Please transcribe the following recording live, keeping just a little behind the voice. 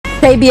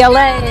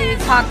KBLA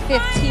Talk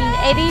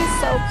 1580.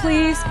 So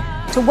pleased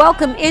to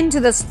welcome into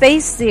the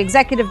space the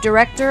Executive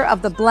Director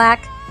of the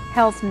Black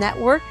Health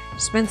Network.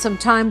 Spent some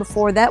time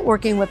before that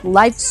working with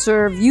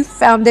LifeServe Youth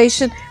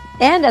Foundation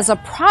and as a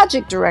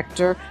project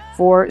director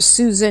for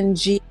Susan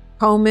G.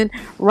 Komen.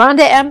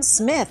 Rhonda M.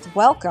 Smith,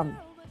 welcome.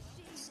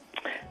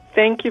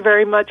 Thank you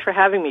very much for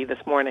having me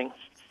this morning.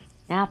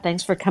 Yeah,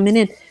 thanks for coming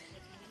in.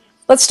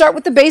 Let's start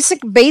with the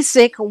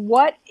basic.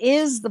 What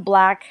is the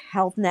Black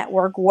Health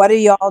Network? What do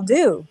y'all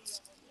do?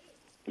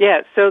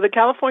 Yeah, so the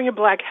California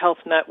Black Health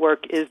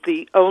Network is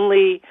the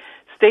only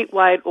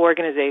statewide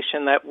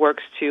organization that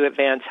works to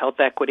advance health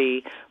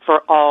equity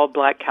for all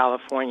Black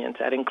Californians.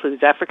 That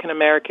includes African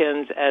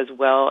Americans as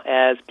well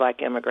as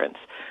Black immigrants.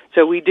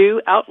 So we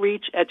do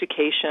outreach,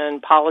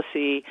 education,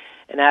 policy,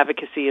 and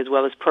advocacy, as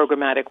well as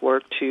programmatic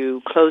work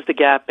to close the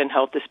gap in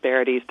health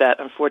disparities that,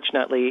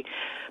 unfortunately,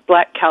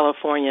 Black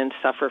Californians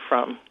suffer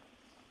from,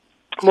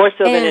 more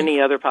so than any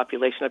other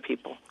population of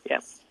people. Yeah.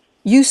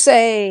 You're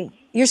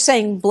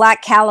saying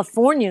Black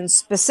Californians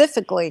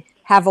specifically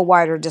have a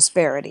wider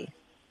disparity.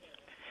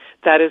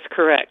 That is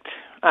correct.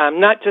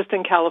 Not just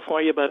in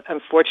California, but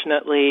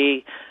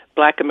unfortunately,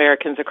 Black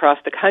Americans across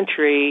the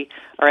country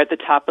are at the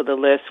top of the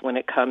list when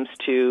it comes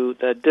to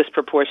the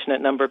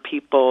disproportionate number of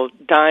people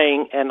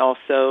dying and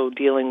also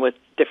dealing with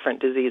different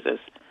diseases.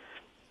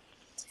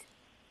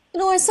 You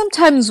know, I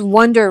sometimes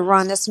wonder,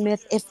 Rhonda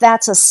Smith, if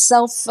that's a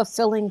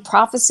self-fulfilling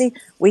prophecy.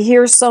 We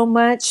hear so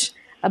much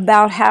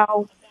about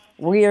how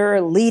we're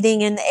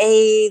leading in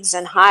AIDS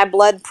and high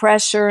blood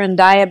pressure and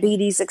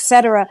diabetes,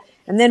 etc.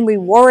 And then we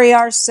worry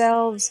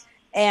ourselves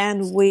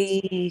and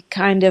we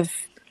kind of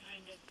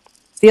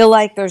feel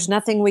like there's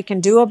nothing we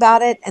can do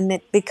about it, and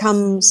it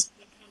becomes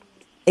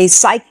a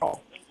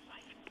cycle.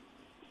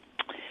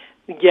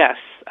 Yes.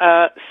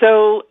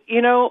 So,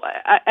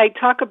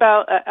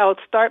 I'll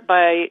start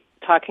by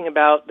talking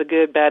about the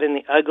good, bad, and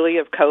the ugly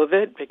of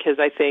COVID, because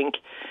I think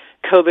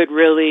COVID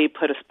really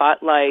put a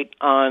spotlight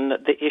on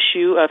the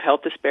issue of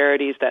health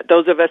disparities that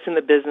those of us in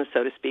the business,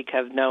 so to speak,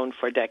 have known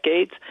for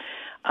decades.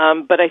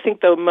 But I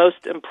think the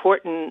most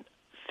important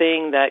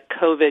thing that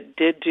COVID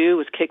did do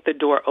was kick the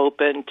door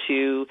open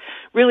to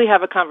really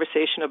have a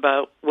conversation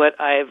about what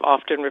I've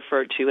often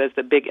referred to as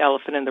the big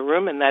elephant in the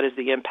room, and that is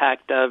the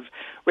impact of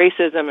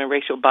racism and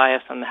racial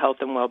bias on the health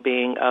and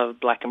well-being of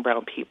Black and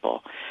brown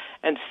people.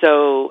 And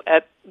so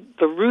at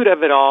the root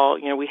of it all,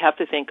 we have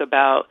to think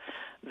about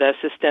the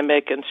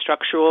systemic and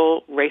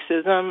structural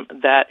racism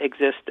that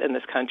exists in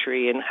this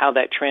country and how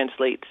that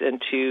translates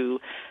into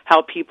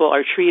how people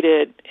are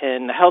treated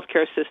in the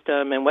healthcare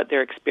system and what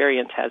their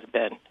experience has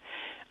been.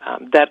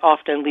 That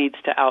often leads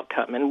to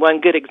outcome. And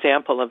one good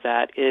example of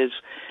that is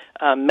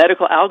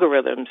medical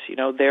algorithms.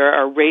 There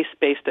are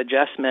race-based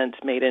adjustments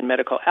made in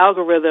medical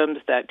algorithms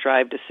that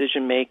drive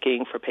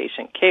decision-making for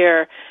patient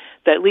care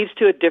that leads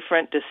to a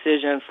different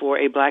decision for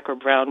a Black or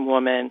brown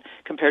woman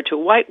compared to a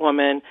white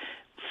woman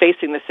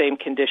facing the same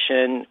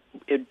condition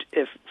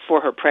if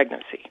for her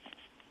pregnancy.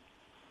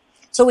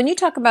 So when you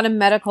talk about a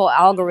medical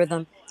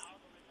algorithm,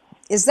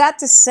 is that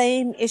the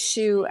same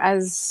issue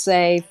as,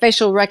 say,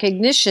 facial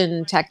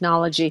recognition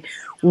technology,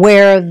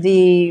 where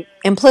the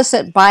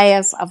implicit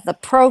bias of the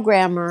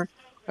programmer,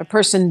 the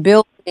person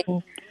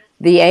building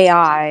the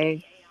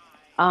AI,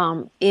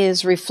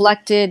 is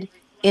reflected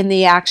in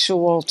the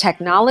actual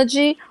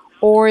technology,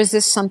 or is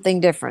this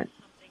something different?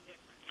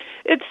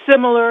 It's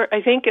similar.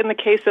 I think in the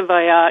case of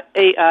AI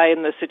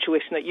in the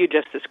situation that you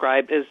just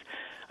described is,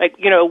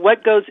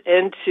 what goes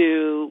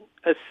into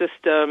a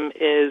system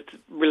is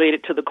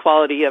related to the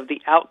quality of the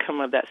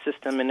outcome of that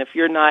system. And if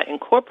you're not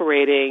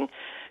incorporating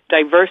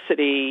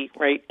diversity,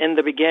 right, in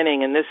the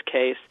beginning, in this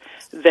case,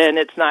 then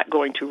it's not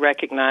going to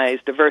recognize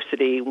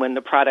diversity when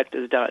the product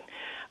is done.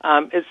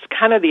 It's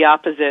kind of the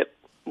opposite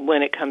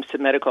when it comes to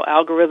medical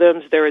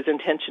algorithms. There is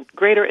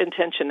greater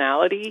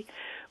intentionality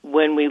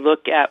when we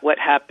look at what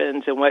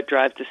happens and what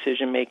drives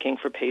decision-making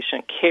for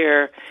patient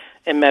care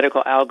in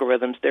medical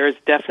algorithms. There is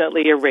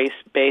definitely a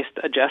race-based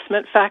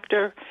adjustment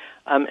factor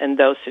in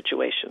those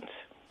situations.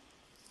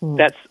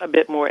 That's a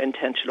bit more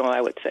intentional,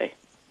 I would say.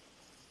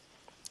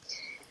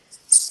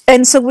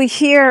 And so I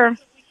hear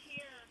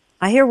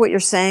what you're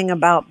saying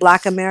about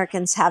Black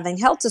Americans having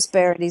health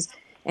disparities,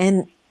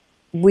 and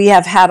we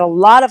have had a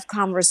lot of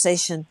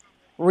conversation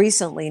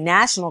recently,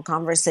 national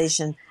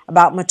conversation,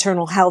 about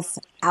maternal health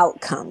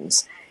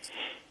outcomes.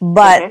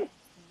 But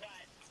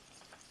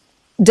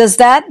does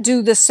that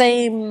do the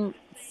same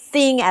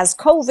thing as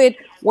COVID,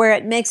 where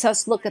it makes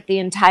us look at the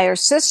entire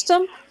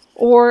system?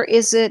 Or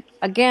is it,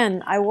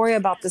 again, I worry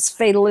about this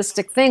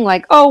fatalistic thing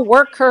like, oh,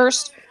 we're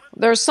cursed,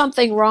 there's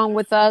something wrong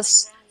with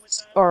us,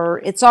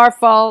 or it's our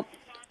fault,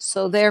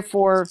 so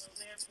therefore,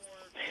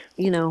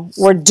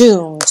 we're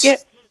doomed.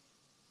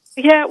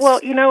 Yeah. Well,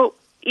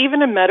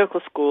 even in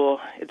medical school,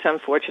 it's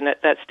unfortunate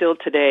that still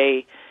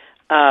today,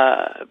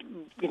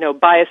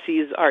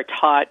 biases are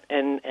taught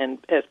and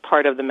as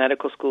part of the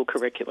medical school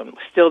curriculum.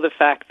 Still the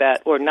fact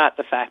that, or not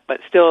the fact, but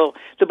still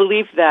the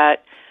belief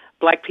that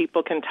Black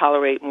people can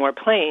tolerate more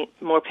pain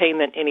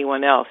than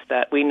anyone else.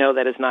 That we know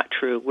that is not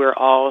true. We're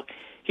all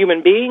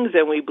human beings,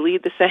 and we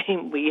bleed the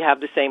same. We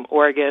have the same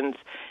organs,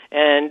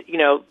 and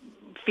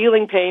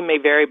feeling pain may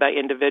vary by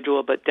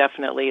individual, but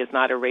definitely is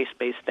not a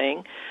race-based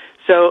thing.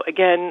 So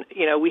again,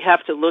 we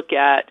have to look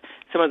at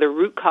some of the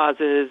root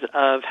causes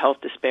of health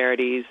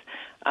disparities.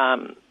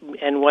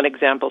 And one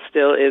example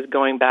still is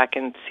going back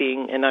and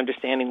seeing and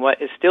understanding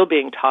what is still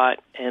being taught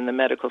in the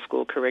medical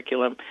school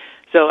curriculum.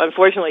 So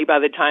unfortunately, by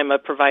the time a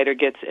provider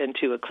gets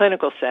into a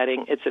clinical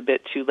setting, it's a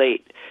bit too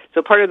late.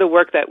 So part of the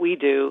work that we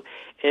do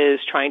is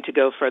trying to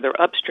go further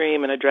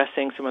upstream and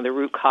addressing some of the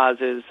root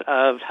causes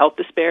of health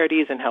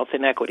disparities and health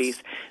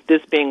inequities,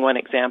 this being one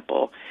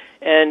example.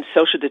 And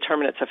social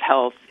determinants of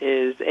health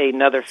is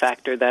another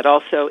factor that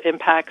also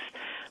impacts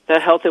the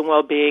health and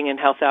well-being and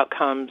health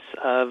outcomes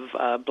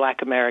of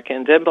Black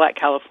Americans and Black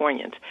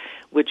Californians,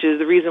 which is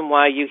the reason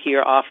why you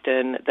hear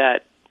often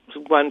that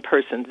one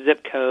person's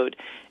zip code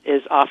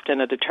is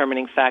often a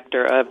determining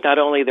factor of not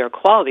only their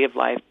quality of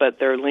life, but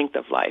their length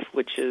of life,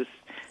 which is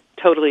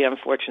totally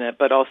unfortunate,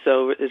 but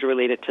also is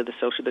related to the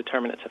social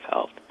determinants of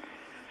health.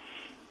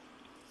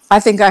 I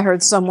think I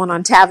heard someone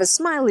on Tavis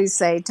Smiley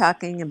say,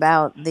 talking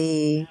about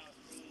the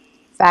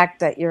fact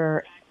that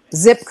your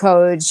zip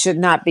code should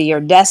not be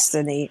your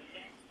destiny.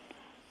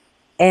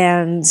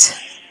 And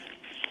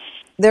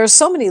there's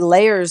so many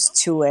layers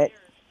to it.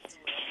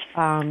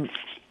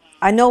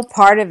 I know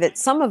part of it,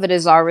 some of it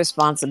is our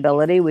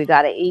responsibility. We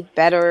got to eat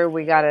better.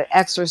 We got to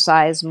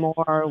exercise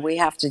more. We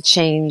have to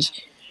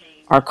change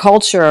our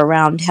culture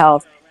around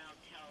health.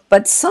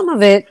 But some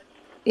of it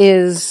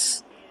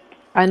is,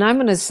 and I'm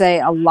going to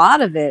say a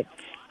lot of it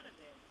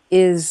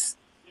is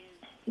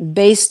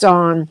based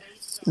on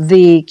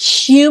the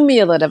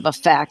cumulative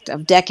effect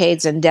of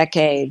decades and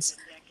decades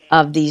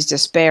of these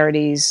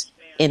disparities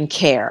in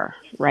care,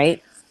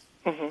 right?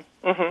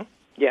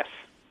 Yes.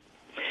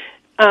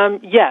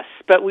 Yes,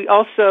 but we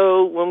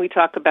also, when we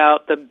talk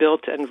about the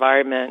built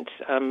environment,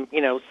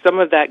 some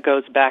of that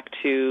goes back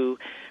to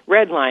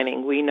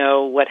redlining. We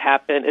know what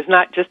happened. It's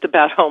not just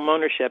about home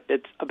ownership.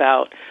 It's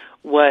about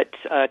what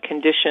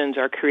conditions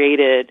are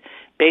created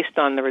based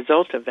on the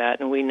result of that.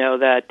 And we know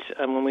that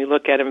when we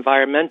look at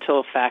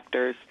environmental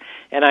factors,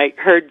 and I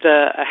heard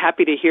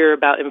happy to hear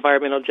about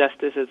environmental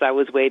justice as I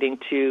was waiting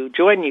to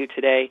join you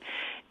today,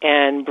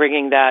 and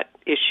bringing that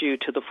issue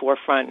to the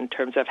forefront in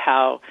terms of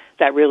how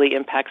that really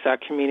impacts our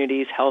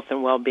community's health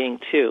and well-being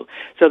too.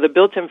 So the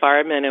built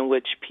environment in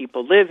which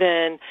people live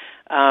in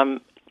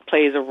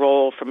plays a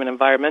role from an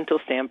environmental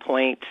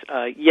standpoint.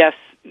 Yes,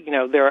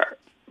 there are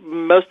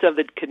most of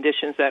the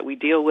conditions that we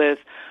deal with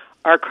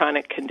are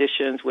chronic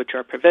conditions which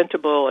are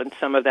preventable, and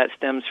some of that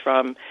stems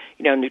from,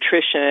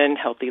 nutrition,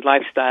 healthy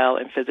lifestyle,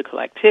 and physical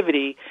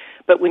activity.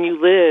 But when you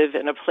live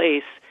in a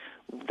place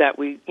that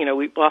we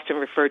often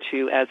refer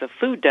to as a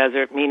food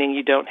desert, meaning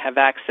you don't have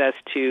access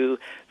to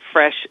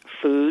fresh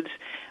foods,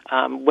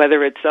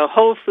 whether it's a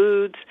Whole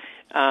Foods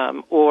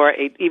or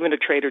even a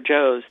Trader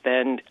Joe's,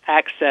 then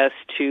access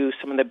to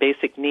some of the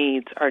basic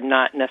needs are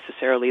not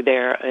necessarily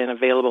there and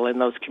available in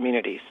those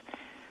communities.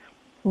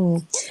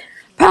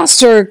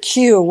 Pastor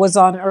Q was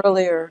on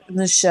earlier in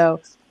the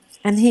show,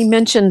 and he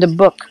mentioned a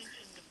book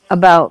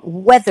about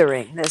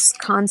weathering, this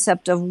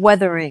concept of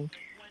weathering.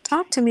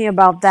 Talk to me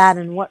about that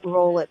and what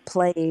role it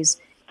plays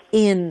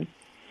in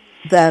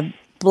the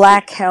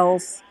Black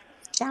health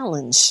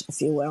challenge,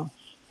 if you will.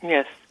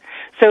 Yes.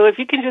 So if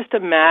you can just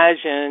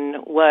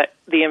imagine what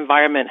the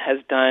environment has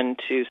done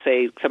to,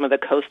 say, some of the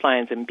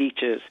coastlines and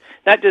beaches,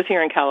 not just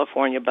here in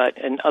California, but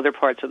in other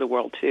parts of the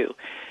world too.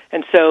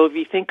 And so if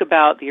you think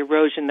about the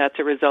erosion that's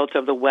a result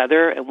of the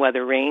weather and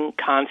weathering,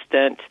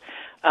 constant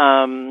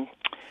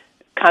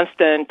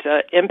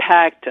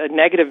impact,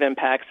 negative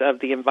impacts of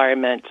the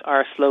environment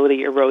are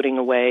slowly eroding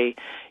away,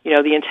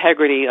 the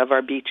integrity of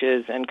our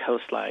beaches and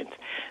coastlines.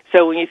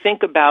 So when you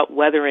think about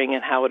weathering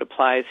and how it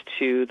applies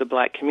to the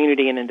Black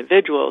community and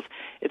individuals,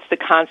 it's the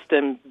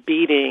constant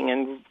beating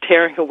and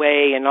tearing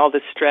away and all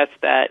the stress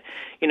that,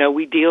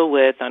 we deal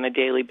with on a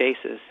daily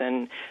basis.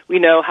 And we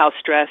know how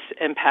stress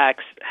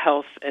impacts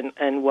health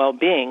and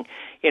well-being.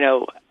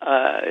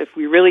 If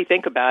we really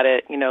think about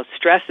it,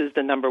 stress is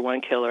the number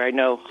one killer. I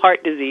know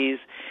heart disease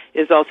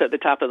is also at the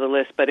top of the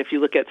list, but if you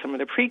look at some of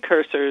the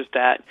precursors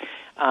that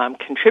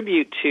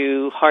contribute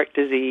to heart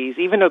disease,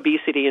 even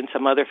obesity and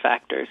some other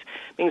factors,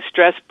 I mean,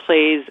 stress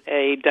plays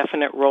a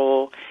definite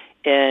role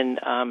in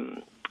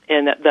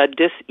the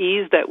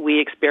dis-ease that we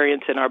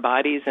experience in our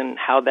bodies and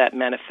how that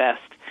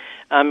manifests.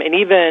 And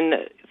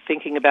even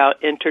thinking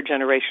about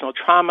intergenerational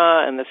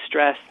trauma and the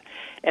stress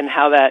and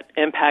how that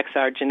impacts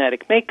our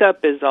genetic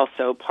makeup is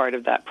also part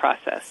of that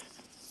process.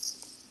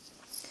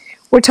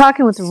 We're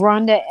talking with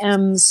Rhonda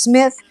M.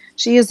 Smith.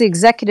 She is the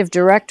executive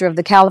director of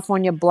the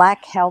California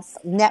Black Health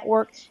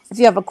Network. If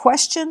you have a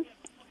question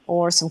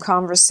or some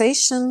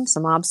conversation,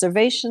 some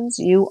observations,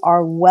 you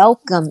are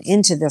welcome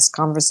into this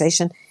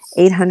conversation,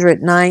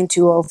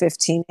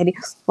 800-920-1580.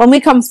 When we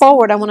come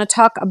forward, I want to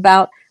talk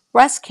about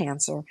breast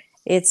cancer.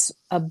 It's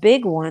a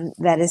big one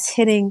that is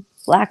hitting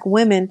Black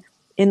women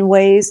in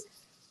ways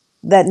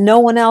that no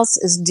one else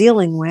is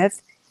dealing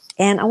with.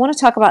 And I want to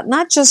talk about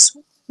not just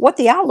what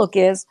the outlook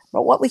is,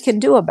 but what we can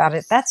do about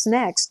it. That's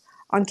next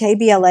on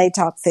KBLA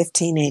Talk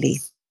 1580.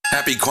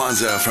 Happy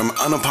Kwanzaa from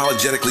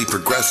unapologetically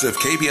progressive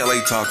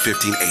KBLA Talk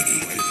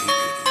 1580.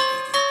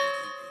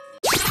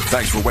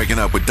 Thanks for waking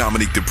up with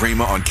Dominique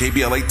DePrima on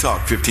KBLA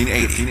Talk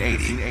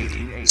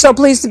 1580. So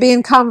pleased to be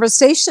in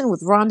conversation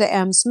with Rhonda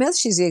M. Smith.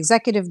 She's the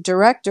executive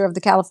director of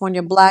the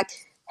California Black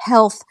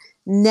Health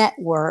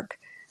Network.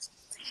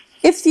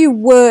 If you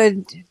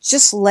would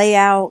just lay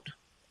out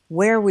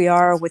where we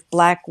are with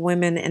Black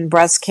women and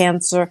breast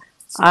cancer.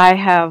 I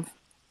have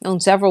known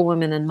several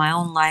women in my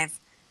own life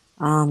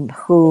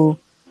who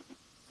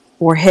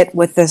were hit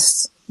with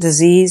this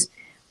disease.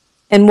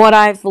 And what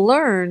I've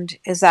learned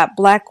is that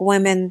Black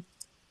women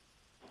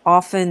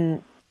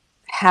often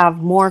have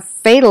more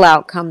fatal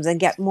outcomes and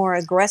get more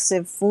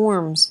aggressive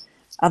forms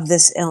of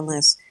this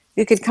illness.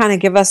 You could kind of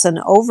give us an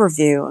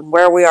overview on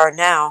where we are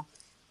now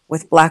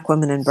with Black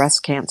women and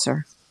breast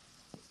cancer.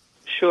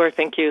 Sure,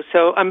 thank you.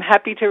 So I'm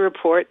happy to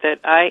report that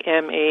I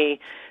am a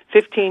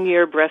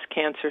 15-year breast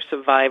cancer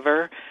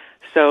survivor.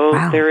 So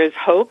Wow. there is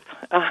hope.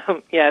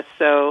 Yes.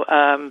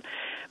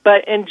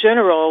 But in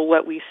general,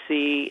 what we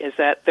see is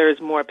that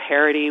there's more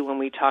parity when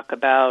we talk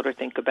about or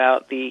think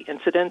about the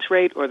incidence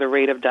rate or the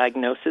rate of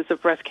diagnosis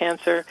of breast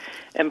cancer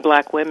in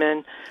Black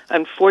women.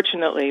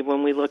 Unfortunately,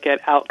 when we look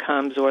at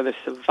outcomes or the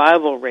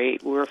survival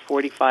rate, we're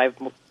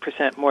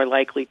 45% more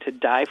likely to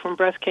die from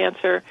breast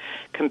cancer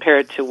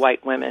compared to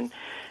white women.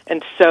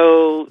 And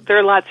so there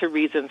are lots of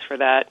reasons for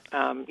that.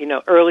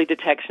 Early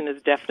detection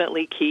is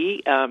definitely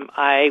key.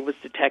 I was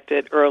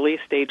detected early,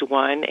 stage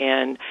 1,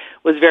 and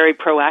was very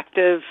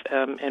proactive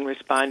in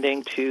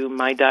responding to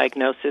my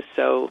diagnosis.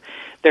 So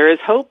there is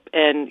hope,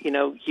 and,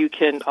 you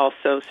can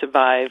also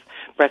survive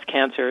breast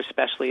cancer,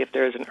 especially if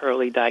there is an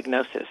early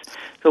diagnosis.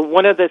 So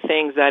one of the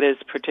things that is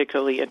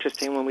particularly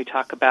interesting when we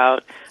talk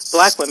about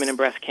Black women and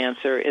breast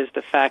cancer is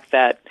the fact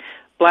that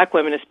Black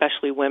women,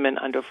 especially women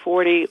under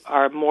 40,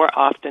 are more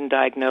often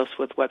diagnosed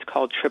with what's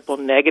called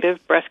triple-negative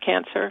breast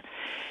cancer.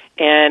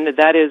 And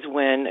that is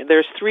when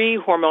there's 3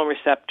 hormone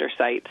receptor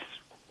sites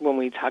when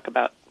we talk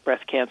about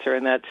breast cancer,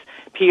 and that's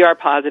PR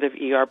positive,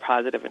 ER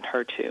positive, and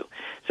HER2.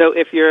 So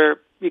if you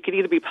could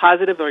either be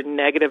positive or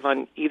negative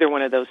on either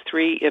one of those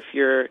 3. If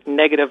you're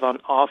negative on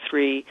all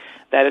 3,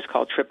 that is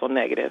called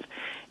triple-negative.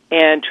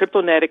 And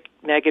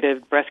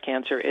triple-negative breast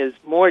cancer is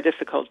more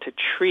difficult to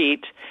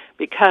treat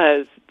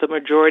because the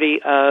majority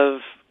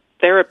of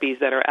therapies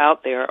that are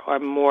out there are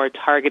more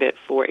targeted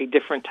for a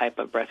different type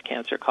of breast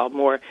cancer called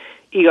more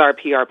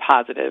ER/PR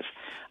positive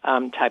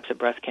types of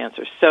breast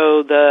cancer.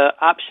 So the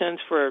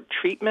options for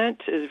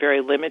treatment is very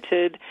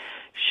limited.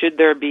 Should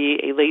there be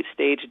a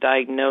late-stage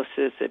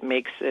diagnosis, it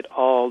makes it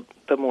all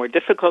the more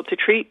difficult to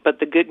treat. But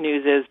the good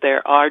news is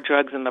there are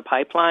drugs in the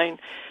pipeline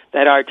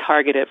that are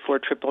targeted for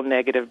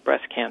triple-negative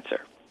breast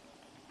cancer.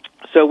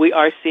 So we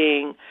are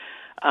seeing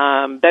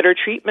better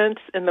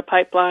treatments in the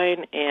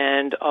pipeline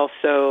and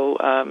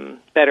also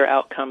better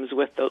outcomes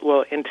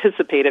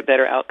anticipated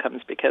better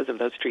outcomes because of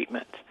those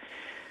treatments.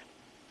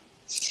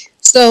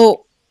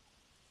 So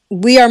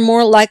we are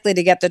more likely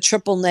to get the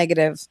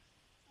triple-negative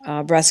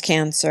breast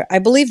cancer. I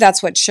believe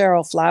that's what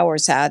Cheryl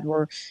Flowers had.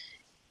 We're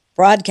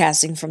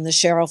broadcasting from the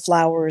Cheryl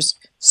Flowers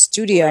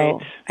studio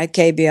Right. at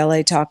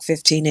KBLA Talk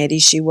 1580.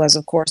 She was,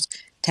 of course,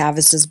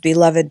 Tavis's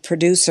beloved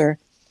producer.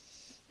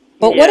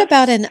 But what Yes.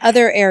 about in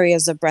other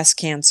areas of breast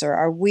cancer?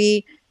 Are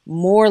we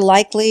more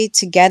likely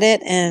to get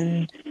it,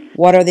 and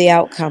what are the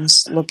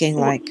outcomes looking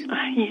like?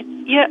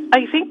 Yeah,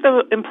 I think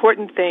the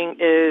important thing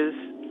is,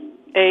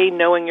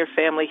 knowing your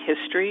family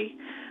history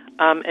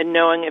and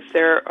knowing if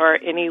there are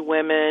any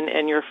women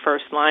in your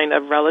first line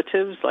of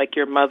relatives, like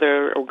your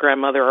mother or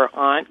grandmother or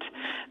aunt,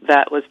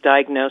 that was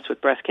diagnosed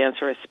with breast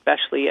cancer,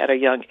 especially at a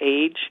young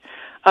age.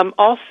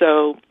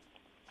 Also,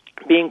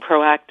 being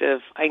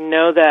proactive. I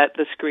know that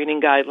the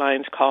screening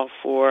guidelines call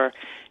for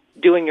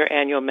doing your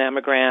annual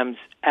mammograms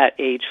at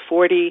age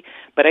 40,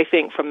 but I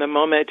think from the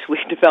moment we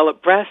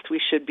develop breast, we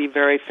should be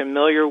very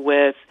familiar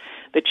with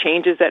the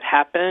changes that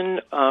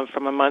happen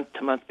from a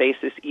month-to-month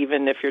basis,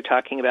 even if you're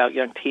talking about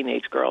young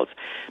teenage girls.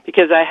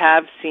 Because I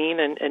have seen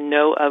and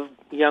know of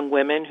young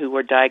women who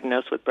were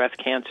diagnosed with breast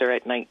cancer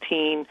at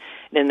 19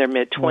 and in their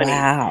mid-20s.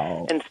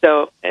 Wow. And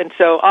so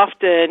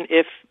often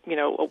if,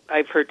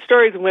 I've heard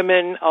stories,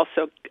 women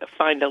also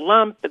find a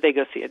lump, but they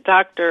go see a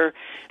doctor,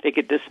 they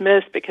get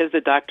dismissed because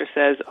the doctor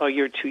says, oh,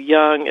 you're too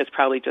young, it's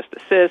probably just a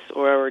cyst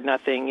or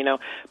nothing,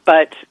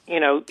 But,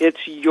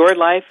 it's your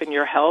life and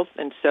your health,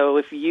 and so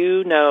if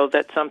you know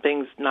that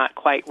something's not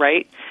quite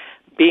right,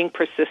 being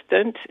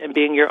persistent and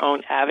being your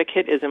own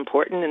advocate is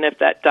important. And if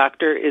that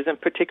doctor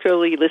isn't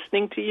particularly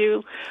listening to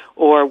you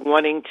or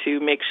wanting to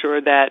make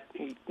sure that,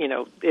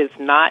 is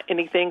not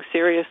anything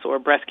serious or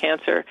breast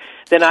cancer,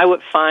 then I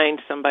would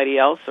find somebody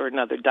else or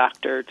another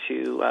doctor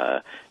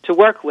to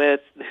work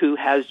with who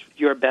has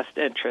your best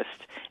interest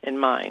in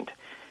mind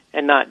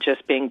and not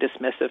just being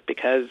dismissive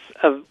because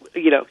of,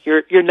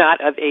 you're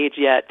not of age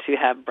yet to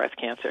have breast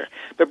cancer.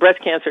 But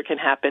breast cancer can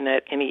happen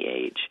at any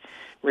age.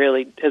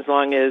 really, as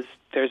long as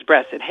there's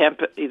breast. It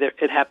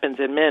happens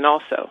in men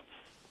also.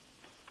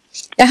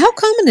 Yeah, how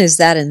common is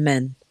that in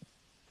men?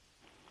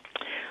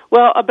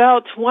 Well,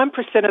 about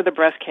 1% of the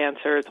breast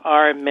cancers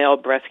are male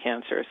breast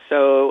cancers.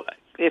 So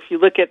if you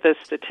look at the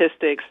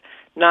statistics,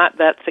 not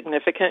that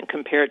significant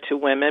compared to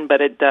women,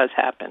 but it does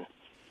happen.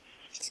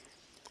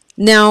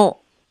 Now,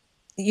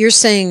 you're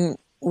saying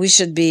we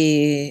should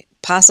be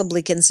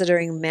possibly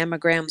considering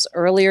mammograms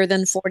earlier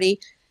than 40,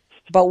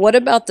 but what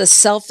about the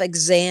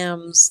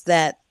self-exams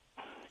that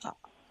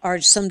are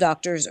some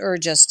doctors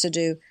urge us to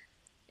do?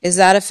 Is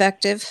that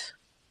effective?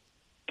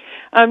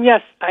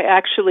 Yes, I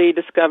actually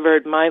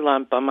discovered my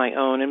lump on my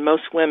own, and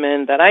most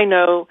women that I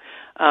know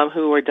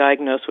who were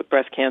diagnosed with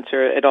breast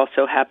cancer, it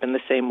also happened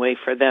the same way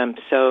for them.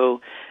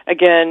 So,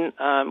 again,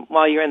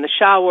 while you're in the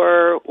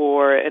shower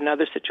or in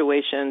other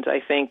situations,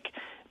 I think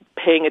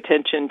paying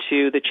attention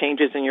to the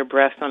changes in your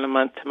breast on a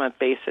month-to-month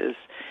basis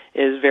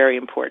is very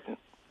important.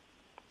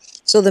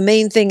 So the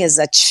main thing is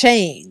a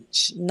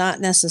change, not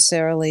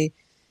necessarily,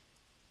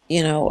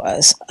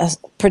 a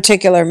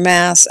particular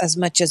mass as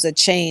much as a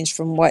change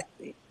from what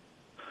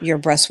your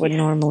breast would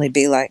normally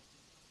be like.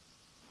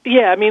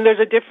 Yeah, I mean, there's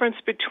a difference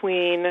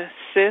between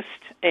cyst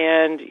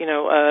and,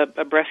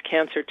 a breast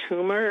cancer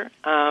tumor.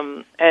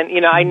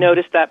 I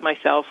noticed that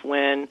myself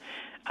when,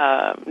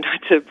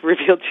 not to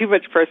reveal too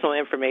much personal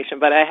information,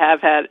 but I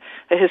have had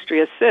a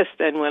history of cyst,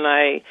 and when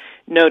I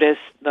noticed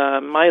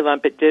my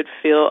lump, it did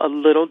feel a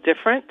little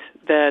different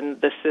than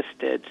the cyst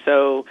did.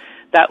 So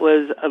that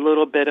was a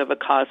little bit of a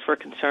cause for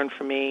concern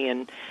for me,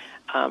 and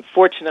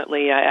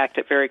fortunately, I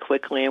acted very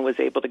quickly and was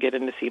able to get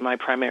in to see my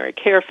primary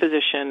care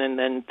physician, and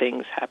then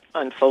things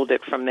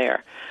unfolded from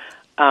there.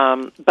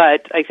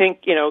 But I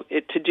think,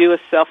 to do a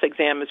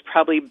self-exam is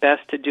probably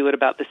best to do it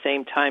about the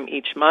same time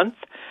each month,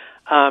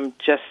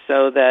 just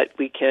so that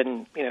we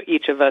can,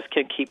 each of us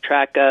can keep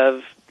track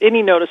of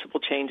any noticeable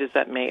changes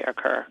that may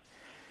occur.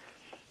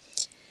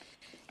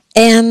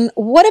 And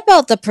what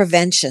about the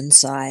prevention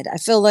side? I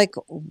feel like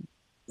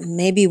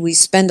maybe we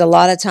spend a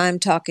lot of time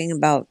talking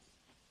about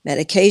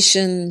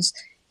medications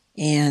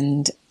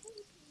and,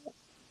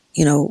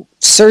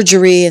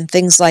 surgery and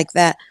things like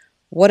that.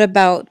 What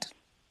about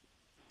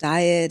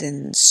diet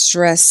and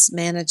stress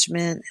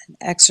management and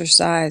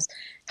exercise?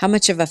 How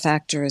much of a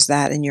factor is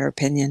that in your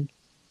opinion?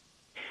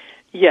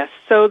 Yes,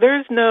 so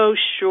there's no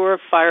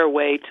surefire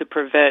way to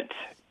prevent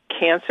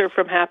cancer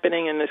from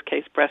happening, in this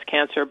case breast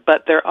cancer,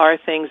 but there are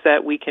things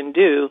that we can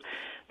do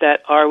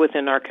that are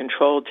within our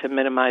control to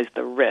minimize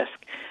the risk.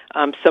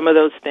 Some of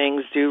those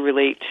things do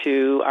relate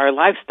to our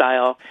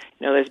lifestyle.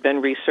 There's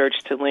been research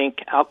to link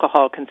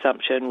alcohol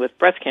consumption with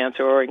breast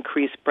cancer or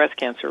increased breast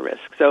cancer risk.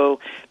 So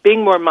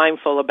being more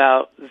mindful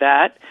about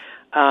that.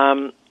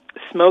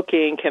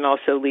 Smoking can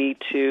also lead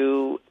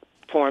to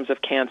forms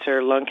of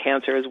cancer. Lung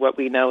cancer is what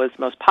we know is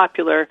most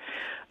popular.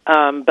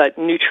 But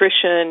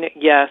nutrition,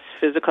 yes.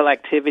 Physical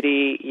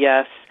activity,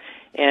 yes.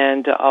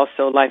 And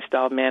also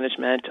lifestyle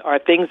management are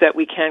things that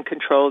we can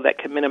control that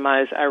can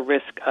minimize our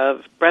risk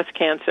of breast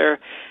cancer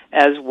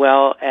as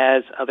well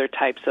as other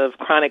types of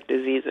chronic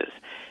diseases.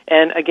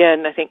 And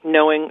again, I think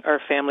knowing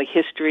our family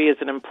history is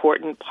an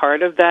important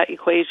part of that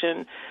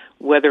equation,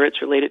 whether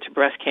it's related to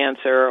breast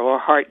cancer or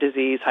heart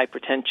disease,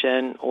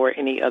 hypertension, or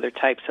any other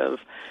types of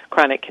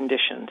chronic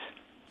conditions.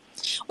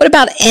 What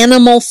about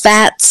animal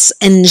fats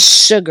and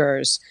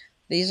sugars?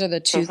 These are the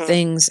two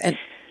things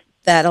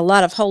that a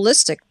lot of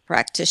holistic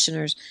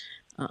practitioners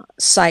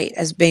cite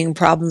as being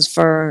problems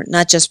for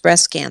not just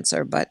breast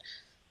cancer, but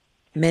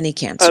many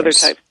cancers. Other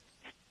types.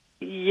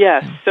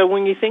 Yes. So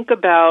when you think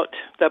about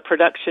the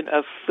production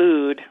of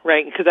food,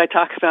 right, because I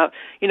talk about,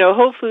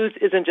 Whole Foods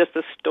isn't just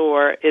a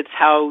store, it's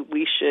how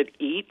we should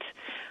eat.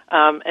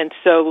 And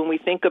so when we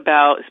think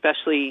about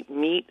especially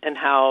meat and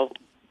how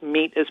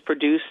meat is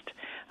produced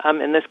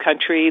in this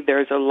country,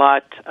 there's a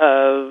lot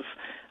of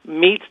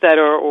meats that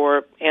are,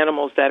 or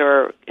animals that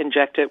are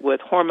injected with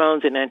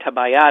hormones and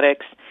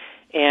antibiotics,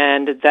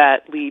 and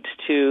that leads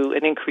to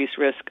an increased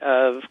risk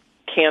of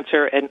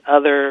cancer and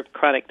other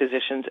chronic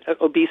conditions,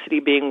 obesity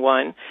being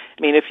one.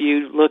 I mean, if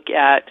you look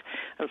at,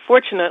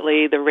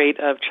 unfortunately, the rate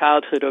of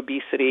childhood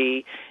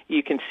obesity,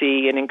 you can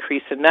see an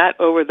increase in that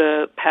over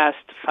the past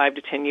 5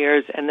 to 10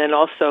 years. And then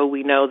also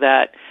we know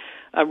that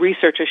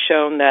research has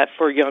shown that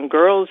for young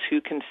girls who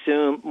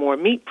consume more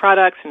meat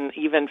products and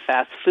even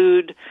fast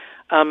food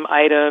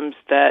items,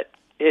 that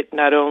it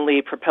not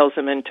only propels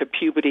them into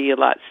puberty a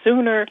lot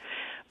sooner,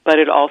 but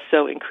it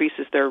also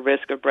increases their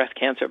risk of breast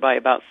cancer by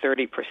about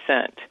 30%.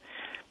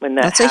 When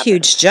that's a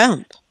huge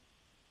jump.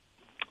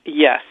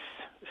 Yes.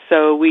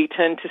 So we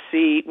tend to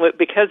see,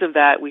 because of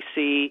that, we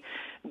see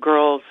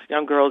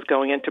young girls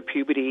going into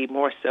puberty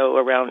more so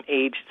around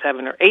age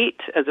 7 or 8,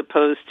 as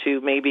opposed to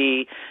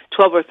maybe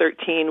 12 or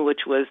 13,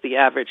 which was the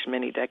average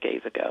many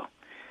decades ago.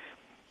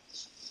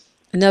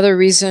 Another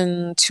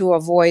reason to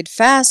avoid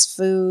fast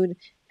food,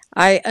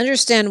 I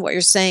understand what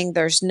you're saying.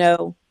 There's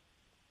no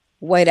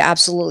way to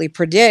absolutely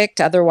predict.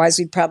 Otherwise,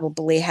 we'd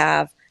probably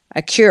have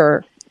a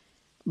cure.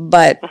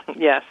 But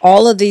Yes.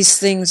 all of these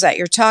things that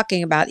you're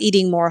talking about,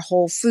 eating more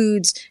whole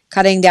foods,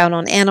 cutting down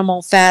on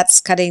animal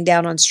fats, cutting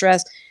down on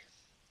stress,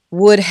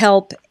 would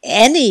help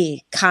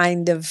any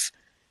kind of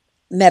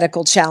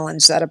medical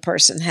challenge that a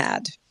person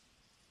had.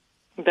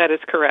 That is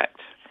correct.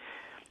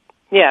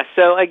 Yeah,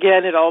 so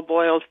again, it all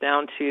boils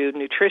down to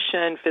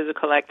nutrition,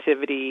 physical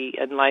activity,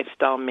 and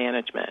lifestyle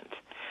management.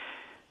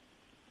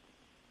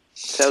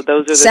 So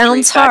those are the three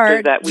Sounds factors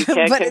hard, that we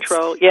can but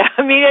control. Yeah,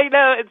 I mean, I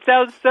know it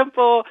sounds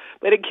simple,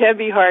 but it can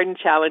be hard and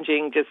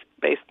challenging just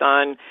based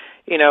on,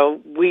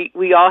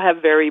 we all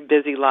have very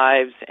busy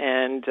lives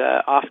and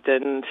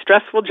often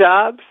stressful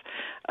jobs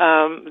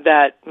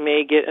that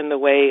may get in the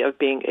way of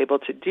being able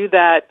to do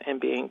that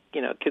and being,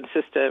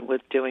 consistent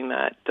with doing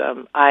that.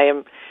 I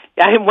am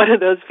one of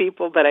those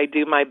people, but I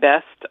do my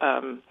best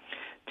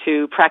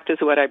to practice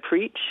what I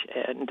preach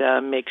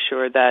and make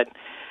sure that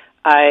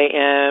I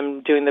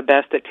am doing the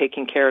best at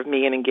taking care of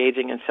me and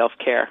engaging in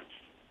self-care.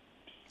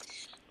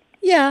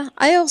 yeah,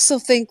 I also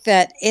think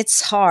that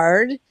it's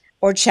hard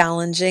or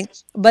challenging,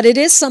 but it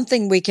is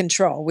something we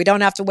control. We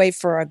don't have to wait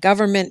for a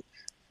government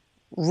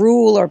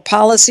rule or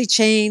policy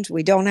change.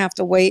 We don't have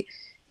to wait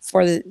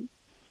for the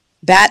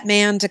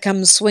Batman to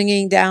come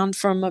swinging down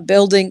from a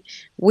building.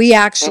 We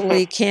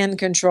actually can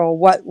control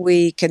what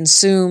we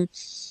consume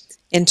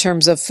in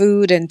terms of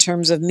food, in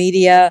terms of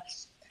media,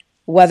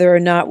 whether or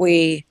not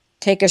we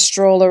take a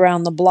stroll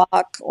around the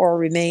block or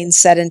remain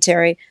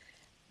sedentary.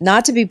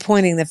 Not to be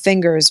pointing the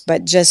fingers,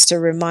 but just to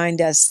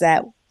remind us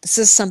that this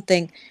is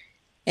something,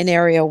 an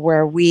area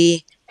where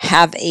we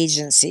have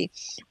agency.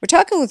 We're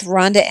talking with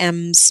Rhonda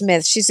M.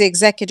 Smith. She's the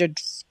executive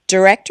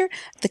director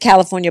of the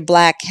California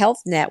Black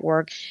Health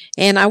Network.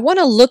 And I want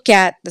to look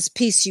at this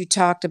piece you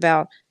talked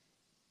about,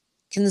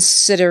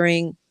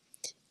 considering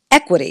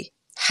equity.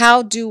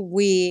 How do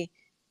we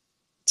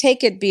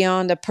take it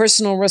beyond a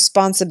personal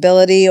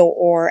responsibility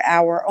or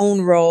our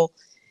own role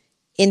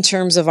in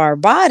terms of our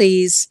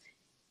bodies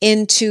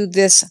into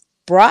this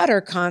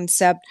broader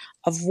concept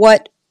of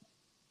what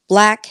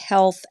Black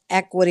health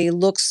equity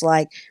looks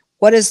like?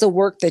 What is the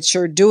work that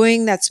you're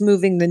doing that's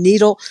moving the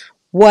needle?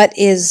 What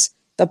is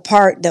the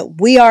part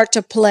that we are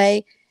to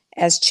play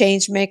as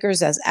change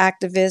makers, as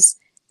activists,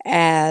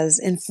 as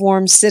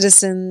informed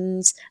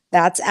citizens?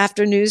 That's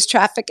After News,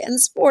 Traffic,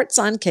 and Sports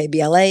on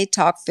KBLA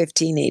Talk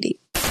 1580.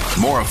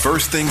 More of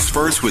First Things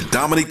First with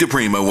Dominique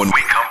DePrima when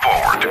we come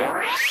forward.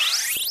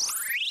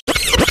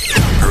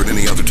 Heard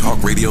any other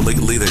talk radio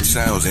lately that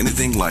sounds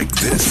anything like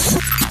this?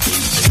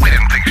 We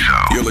didn't think so.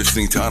 You're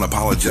listening to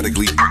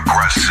Unapologetically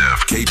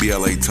Progressive,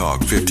 KBLA Talk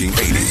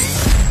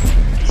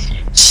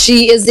 1580.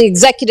 She is the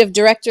executive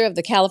director of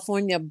the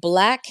California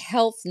Black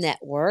Health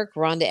Network.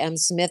 Rhonda M.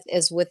 Smith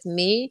is with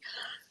me.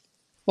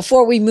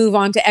 Before we move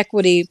on to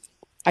equity,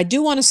 I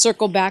do want to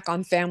circle back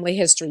on family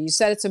history. You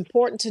said it's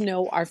important to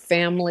know our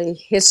family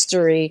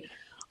history.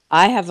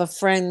 I have a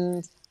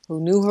friend who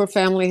knew her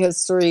family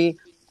history,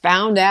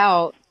 found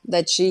out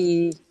that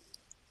she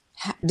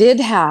did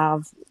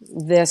have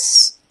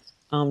this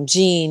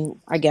gene,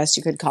 I guess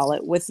you could call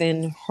it,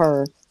 within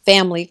her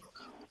family,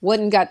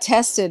 went and got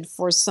tested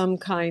for some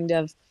kind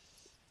of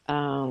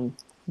um,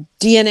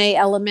 DNA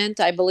element,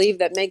 I believe,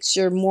 that makes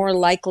you more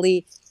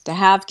likely to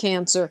have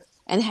cancer,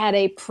 and had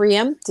a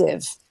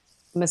preemptive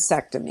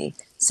mastectomy,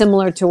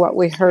 similar to what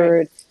we Right.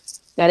 heard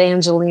that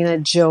Angelina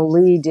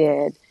Jolie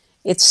did.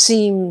 It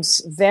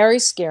seems very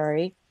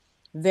scary,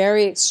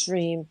 very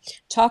extreme.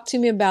 Talk to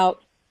me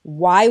about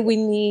why we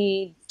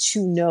need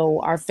to know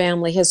our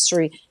family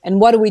history and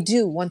what do we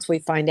do once we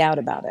find out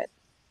about it?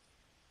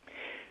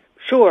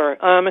 Sure.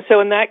 So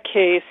in that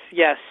case,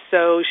 yes.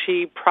 So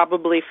she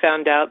probably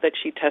found out that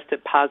she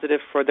tested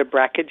positive for the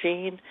BRCA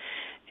gene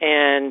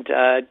and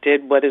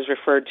did what is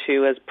referred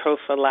to as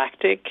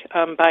prophylactic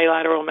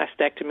bilateral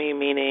mastectomy,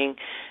 meaning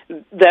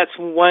that's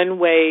one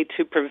way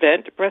to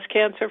prevent breast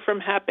cancer from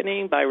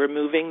happening by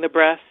removing the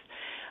breast.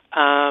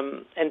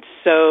 And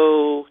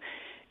so,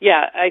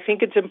 yeah, I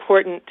think it's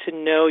important to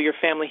know your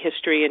family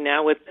history, and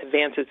now with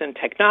advances in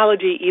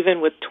technology,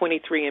 even with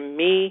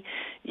 23andMe,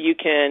 you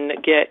can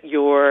get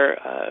your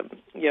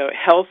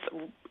health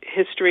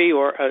history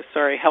or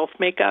health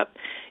makeup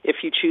if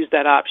you choose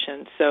that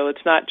option. So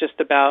it's not just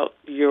about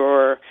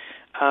your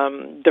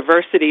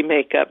diversity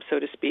makeup, so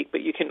to speak,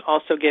 but you can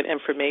also get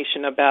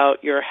information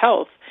about your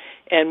health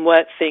and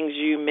what things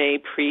you may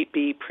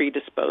be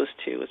predisposed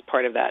to as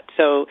part of that.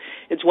 So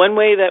it's one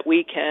way that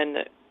we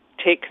can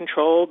take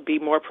control, be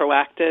more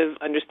proactive,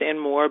 understand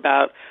more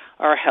about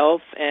our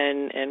health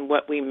and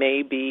what we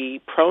may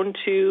be prone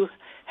to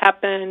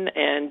happen,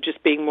 and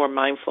just being more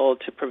mindful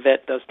to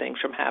prevent those things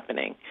from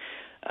happening,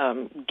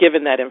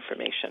 given that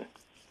information.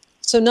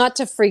 So, not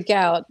to freak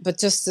out, but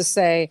just to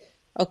say,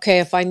 okay,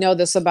 if I know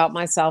this about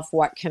myself,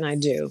 what can I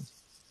do?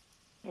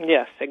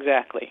 Yes,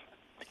 exactly.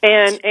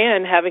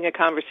 And having a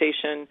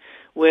conversation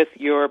with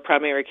your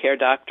primary care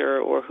doctor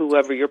or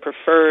whoever your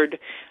preferred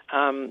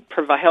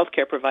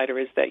healthcare provider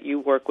is that you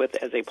work with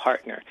as a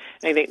partner.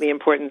 And I think the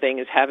important thing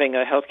is having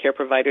a healthcare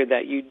provider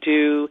that you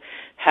do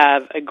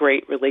have a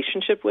great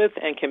relationship with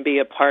and can be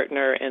a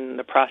partner in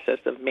the process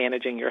of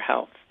managing your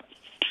health.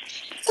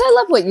 So I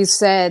love what you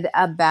said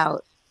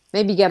about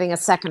maybe getting a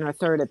second or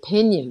third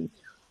opinion.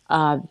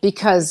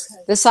 Because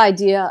this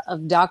idea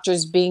of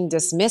doctors being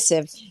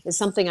dismissive is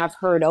something I've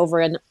heard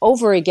over and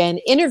over again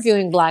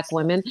interviewing Black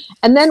women.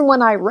 And then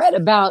when I read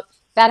about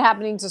that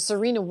happening to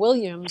Serena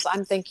Williams,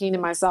 I'm thinking to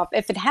myself,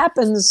 if it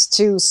happens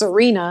to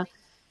Serena,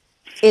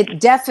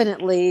 it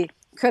definitely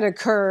could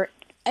occur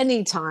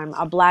anytime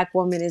a Black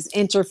woman is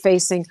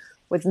interfacing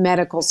with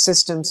medical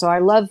systems. So I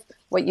love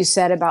what you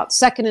said about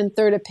second and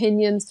third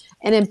opinions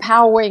and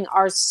empowering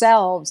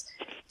ourselves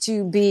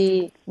to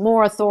be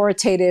more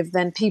authoritative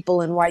than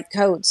people in white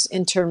coats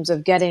in terms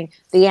of getting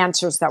the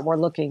answers that we're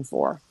looking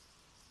for.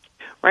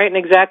 Right, and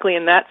exactly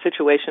in that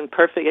situation,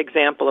 perfect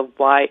example of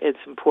why it's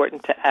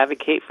important to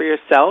advocate for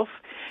yourself.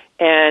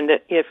 And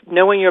if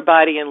knowing your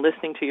body and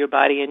listening to your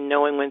body and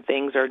knowing when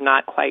things are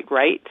not quite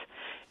right,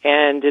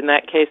 and in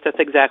that case, that's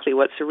exactly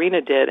what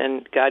Serena did,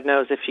 and God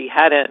knows if she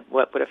hadn't,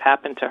 what would have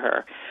happened to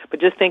her. But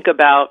just think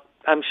about,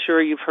 I'm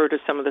sure you've heard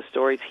of some of the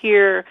stories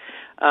here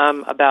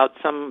about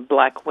some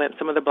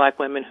of the Black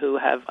women who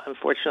have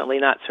unfortunately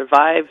not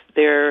survived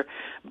their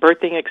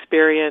birthing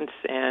experience,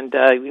 and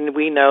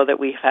we know that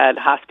we've had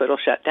hospitals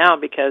shut down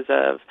because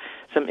of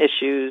some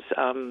issues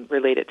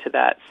related to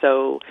that.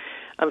 So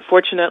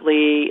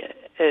unfortunately,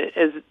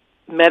 as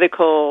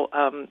medical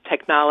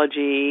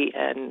technology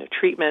and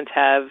treatment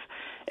have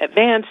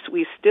advanced,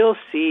 we still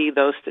see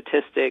those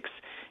statistics,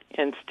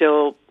 and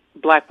still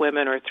Black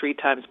women are 3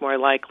 times more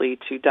likely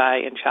to die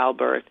in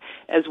childbirth,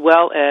 as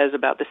well as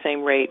about the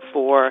same rate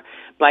for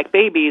Black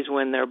babies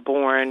when they're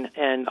born,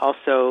 and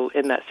also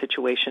in that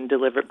situation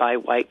delivered by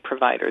white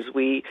providers.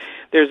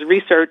 There's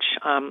research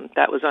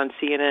that was on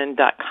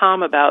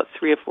CNN.com about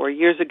 3 or 4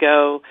 years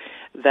ago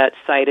that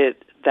cited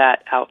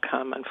that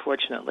outcome,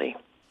 unfortunately.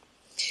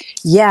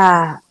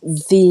 Yeah,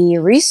 the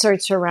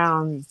research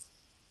around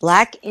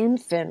Black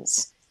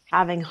infants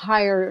having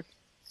higher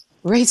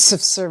rates of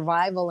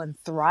survival and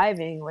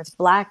thriving with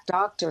Black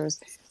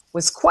doctors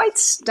was quite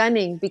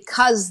stunning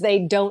because they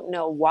don't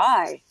know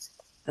why.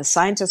 The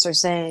scientists are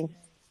saying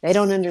they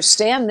don't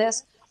understand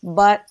this,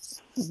 but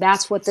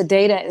that's what the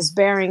data is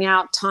bearing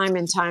out time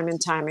and time and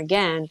time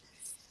again.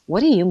 What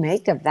do you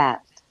make of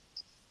that?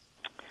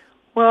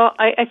 Well,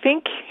 I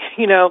think,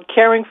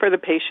 caring for the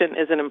patient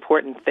is an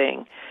important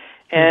thing.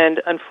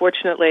 And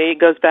unfortunately, it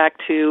goes back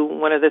to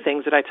one of the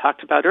things that I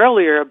talked about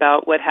earlier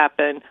about what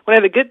happened. One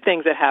of the good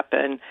things that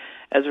happened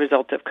as a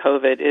result of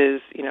COVID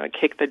is, it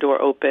kicked the door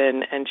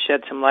open and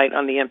shed some light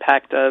on the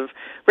impact of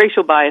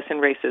racial bias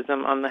and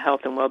racism on the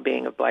health and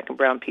well-being of Black and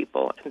brown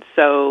people. And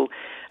so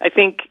I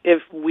think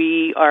if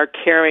we are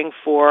caring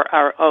for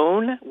our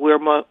own, we're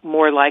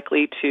more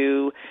likely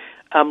to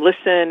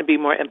listen, be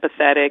more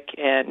empathetic,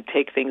 and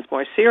take things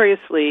more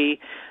seriously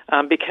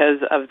because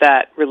of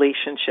that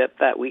relationship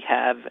that we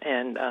have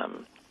and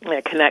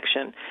that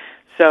connection.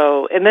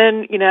 So, and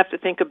then you have to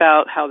think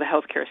about how the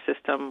healthcare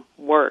system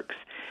works,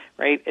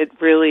 right? It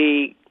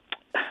really,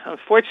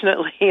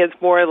 unfortunately, is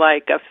more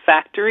like a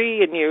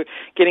factory, and you're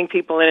getting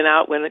people in and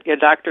out when your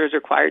doctor is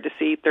required to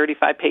see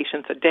 35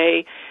 patients a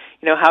day.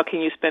 How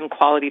can you spend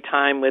quality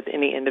time with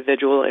any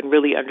individual and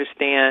really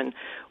understand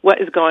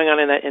what is going on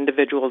in that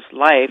individual's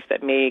life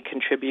that may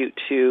contribute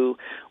to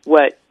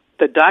what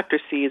the doctor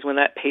sees when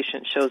that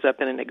patient shows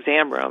up in an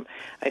exam room?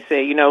 I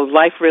say,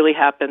 life really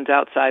happens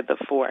outside the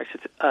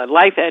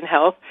life and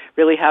health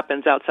really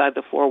happens outside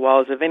the 4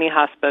 walls of any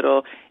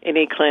hospital,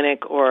 any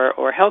clinic,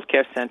 or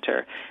healthcare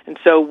center. And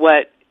so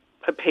what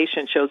a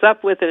patient shows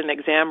up with in an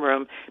exam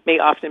room may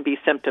often be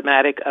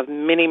symptomatic of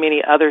many,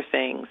 many other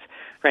things,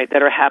 right,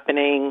 that are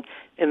happening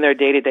in their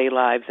day-to-day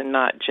lives, and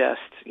not just,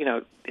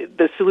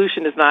 the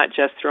solution is not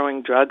just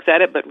throwing drugs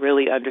at it, but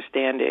really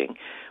understanding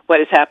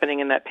what is happening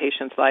in that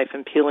patient's life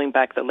and peeling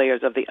back the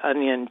layers of the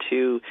onion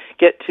to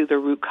get to the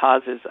root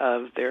causes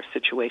of their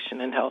situation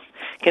and health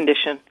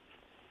condition.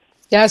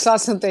 Yeah, I saw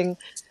something.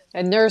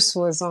 A nurse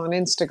was on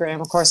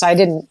Instagram. Of course, I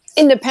didn't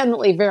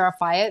independently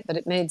verify it, but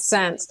it made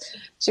sense.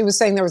 She was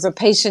saying there was a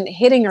patient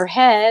hitting her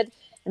head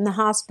in the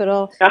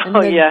hospital.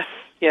 Oh, yes.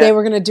 They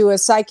were going to do a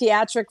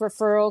psychiatric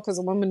referral because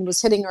a woman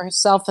was hitting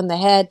herself in the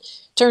head.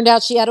 Turned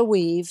out she had a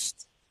weave,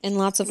 and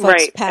lots of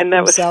folks pat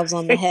themselves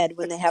on the head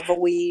when they have a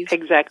weave.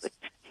 Exactly.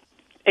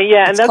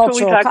 Yeah, and that's when we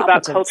talk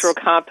about cultural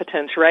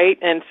competence, right?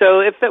 And so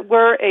if it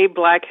were a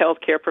Black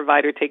healthcare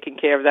provider taking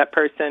care of that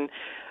person,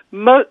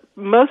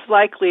 most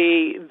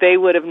likely they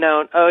would have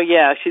known, oh,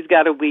 yeah, she's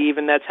got a weave,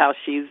 and that's how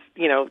she's,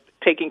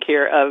 taking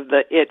care of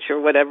the itch or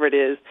whatever it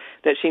is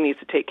that she needs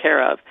to take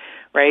care of,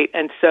 right?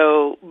 And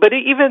so, but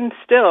even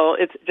still,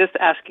 it's just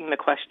asking the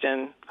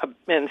question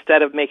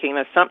instead of making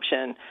an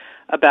assumption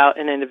about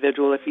an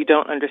individual if you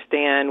don't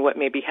understand what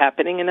may be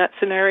happening in that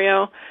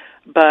scenario.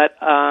 But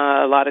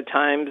a lot of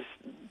times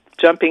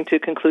jumping to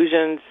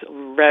conclusions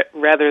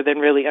rather than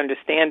really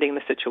understanding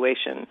the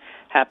situation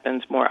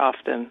happens more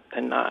often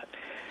than not.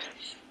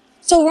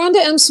 So,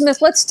 Rhonda M.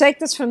 Smith, let's take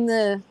this from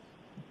the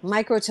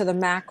micro to the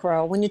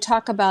macro. When you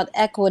talk about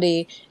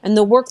equity and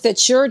the work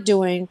that you're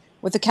doing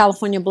with the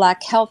California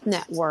Black Health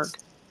Network,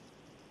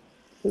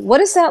 what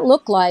does that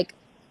look like,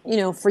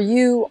 for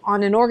you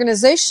on an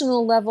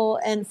organizational level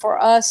and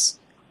for us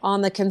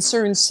on the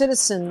concerned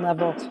citizen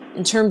level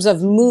in terms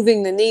of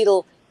moving the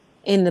needle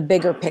in the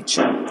bigger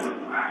picture?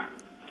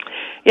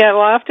 Yeah,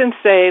 well, I often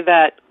say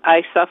that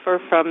I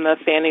suffer from the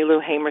Fannie Lou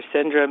Hamer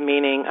syndrome,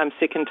 meaning I'm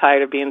sick and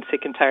tired of being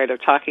sick and tired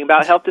of talking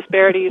about health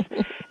disparities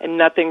and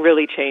nothing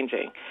really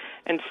changing.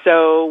 And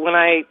so when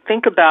I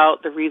think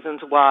about the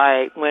reasons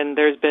why, when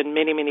there's been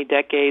many, many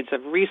decades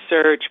of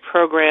research,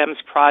 programs,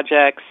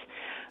 projects,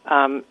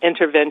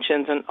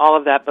 interventions, and all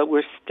of that, but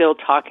we're still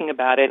talking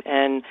about it,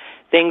 and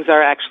things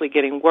are actually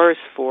getting worse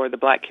for the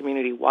Black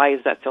community. Why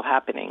is that still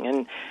happening?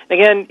 And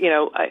again,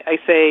 I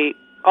say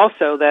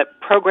also that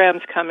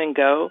programs come and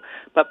go,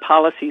 but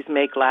policies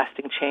make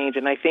lasting change.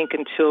 And I think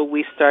until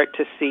we start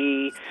to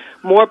see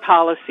more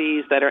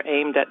policies that are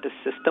aimed at the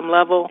system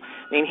level,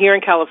 I mean, here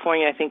in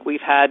California, I think we've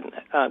had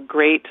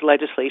great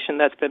legislation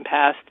that's been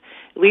passed,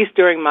 at least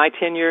during my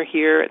tenure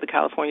here at the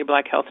California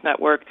Black Health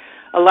Network.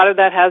 A lot of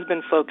that has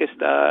been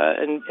focused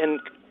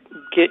in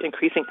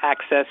increasing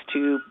access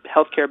to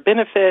healthcare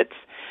benefits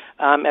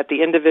at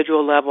the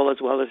individual level as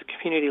well as the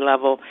community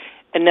level.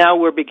 And now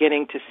we're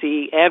beginning to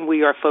see, and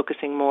we are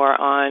focusing more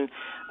on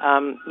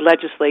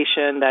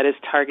legislation that is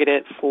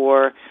targeted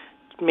for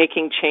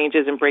making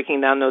changes and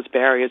breaking down those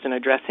barriers and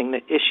addressing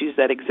the issues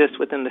that exist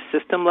within the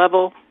system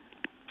level.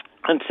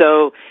 And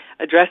so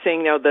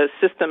addressing, the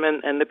system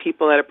and the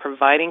people that are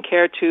providing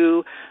care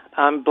to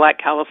Black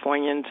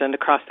Californians and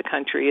across the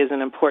country is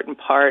an important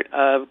part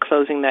of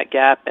closing that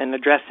gap and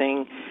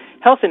addressing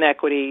health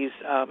inequities.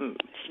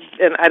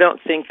 And I don't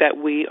think that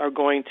we are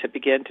going to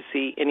begin to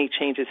see any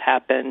changes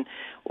happen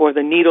or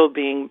the needle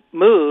being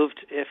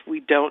moved if we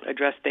don't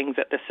address things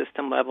at the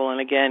system level. And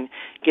again,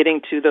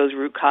 getting to those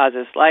root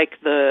causes like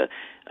the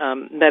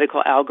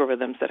medical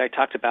algorithms that I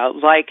talked about,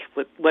 like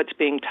what's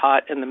being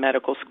taught in the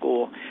medical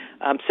school.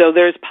 So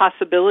there's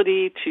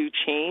possibility to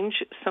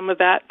change some of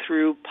that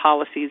through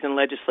policies and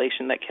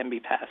legislation that can be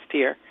passed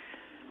here.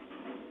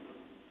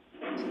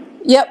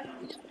 Yep.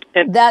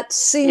 And that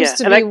seems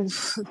to be...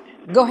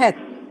 Go ahead.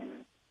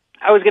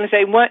 I was going to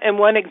say,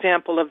 one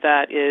example of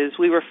that is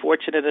we were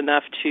fortunate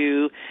enough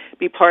to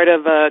be part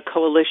of a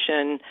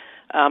coalition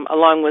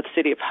along with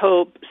City of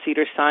Hope,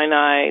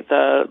 Cedars-Sinai,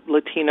 the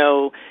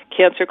Latino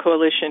Cancer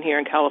Coalition here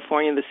in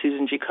California, the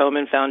Susan G.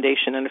 Komen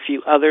Foundation, and a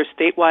few other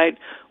statewide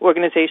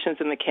organizations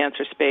in the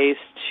cancer space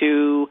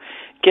to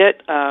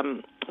get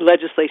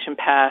legislation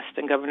passed,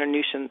 and Governor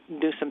Newsom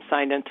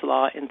signed into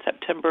law in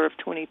September of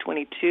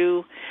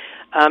 2022.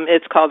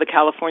 It's called the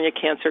California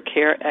Cancer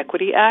Care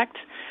Equity Act,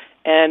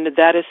 and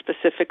that is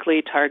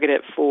specifically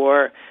targeted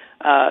for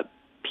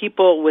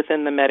people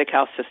within the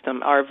Medi-Cal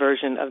system, our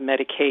version of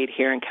Medicaid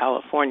here in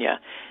California.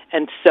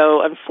 And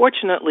so,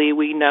 unfortunately,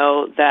 we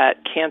know that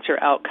cancer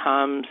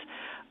outcomes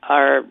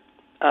are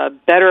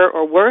better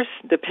or worse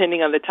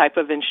depending on the type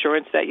of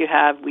insurance that you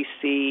have. We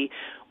see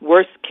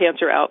worse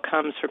cancer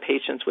outcomes for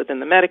patients within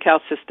the Medi-Cal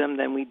system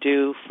than we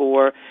do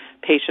for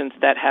patients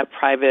that have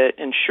private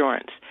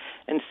insurance.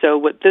 And so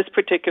what this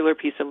particular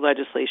piece of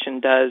legislation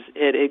does,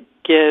 it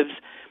gives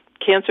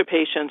cancer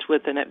patients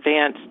with an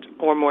advanced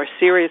or more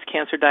serious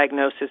cancer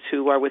diagnosis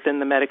who are within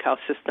the Medi-Cal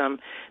system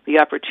the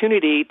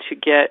opportunity to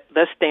get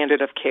the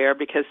standard of care,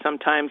 because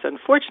sometimes,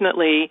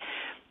 unfortunately,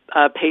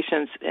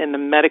 patients in the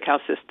Medi-Cal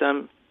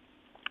system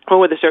or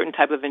with a certain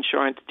type of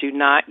insurance do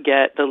not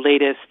get the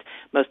latest,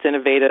 most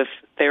innovative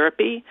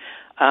therapy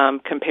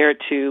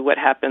compared to what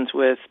happens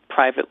with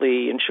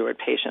privately insured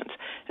patients.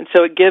 And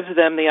so it gives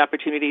them the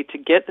opportunity to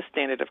get the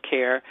standard of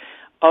care,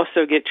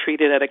 also get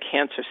treated at a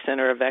cancer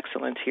center of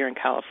excellence here in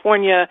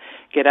California,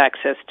 get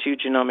access to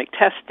genomic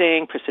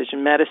testing,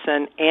 precision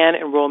medicine, and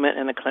enrollment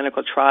in a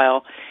clinical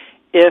trial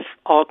if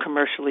all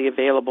commercially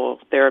available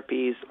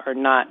therapies are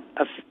not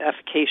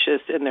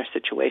efficacious in their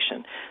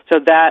situation. So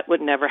that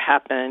would never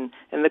happen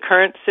in the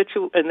current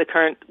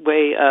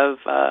way of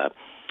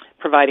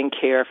providing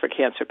care for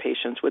cancer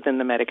patients within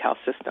the Medi-Cal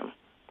system.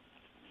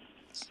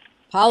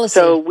 Policy.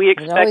 So we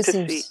expect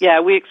to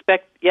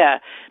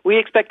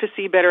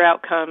see better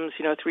outcomes,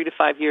 3 to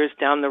 5 years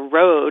down the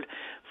road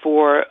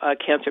for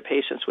cancer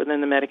patients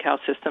within the Medi-Cal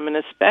system, and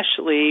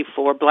especially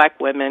for Black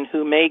women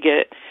who may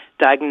get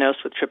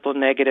diagnosed with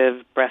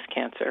triple-negative breast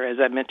cancer, as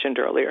I mentioned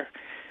earlier.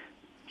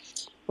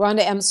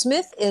 Rhonda M.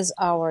 Smith is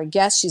our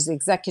guest. She's the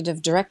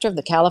Executive Director of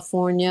the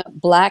California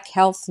Black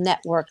Health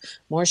Network.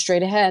 More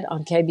straight ahead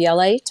on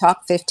KBLA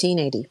Talk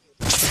 1580.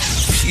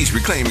 She's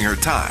reclaiming her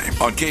time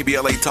on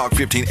KBLA Talk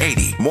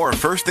 1580. More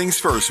First Things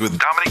First with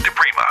Dominic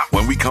DePrima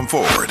when we come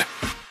forward.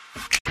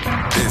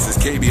 This is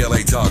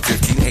KBLA Talk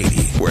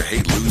 1580, where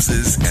hate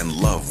loses and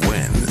love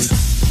wins.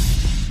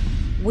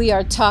 We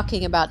are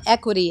talking about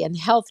equity in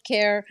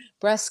healthcare,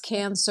 breast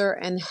cancer,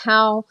 and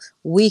how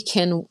we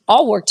can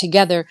all work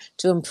together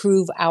to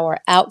improve our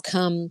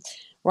outcome.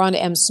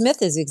 Rhonda M.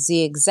 Smith is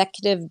the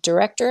executive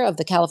director of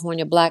the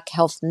California Black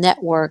Health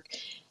Network.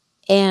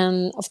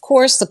 And of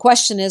course, the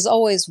question is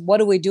always, what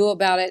do we do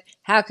about it?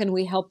 How can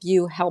we help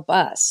you help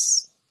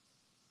us?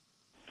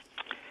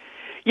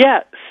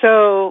 Yeah,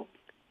 so,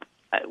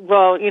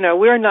 well,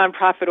 we're a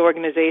nonprofit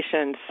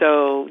organization,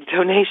 so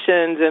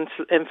donations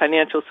and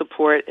financial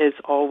support is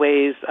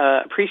always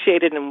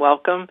appreciated and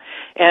welcome.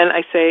 And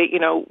I say,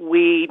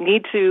 we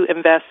need to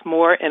invest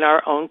more in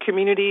our own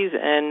communities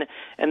and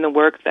the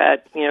work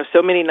that,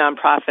 so many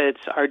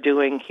nonprofits are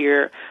doing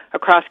here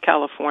across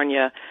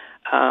California.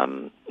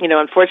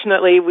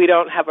 Unfortunately, we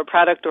don't have a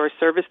product or a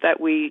service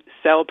that we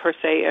sell per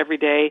se every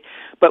day,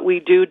 but we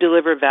do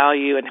deliver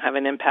value and have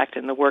an impact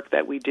in the work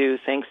that we do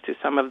thanks to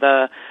some of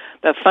the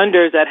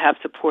funders that have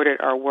supported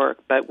our work.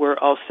 But we're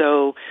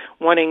also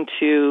wanting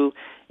to,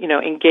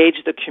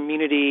 engage the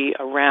community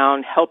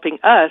around helping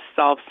us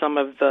solve some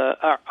of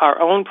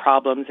our own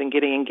problems and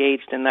getting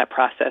engaged in that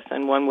process.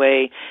 And one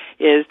way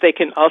is they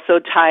can also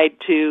tie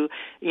to,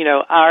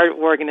 our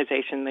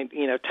organization.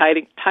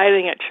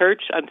 Tithing at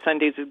church on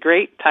Sundays is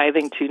great.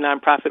 Tithing to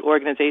nonprofit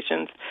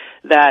organizations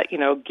that,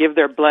 give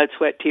their blood,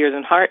 sweat, tears,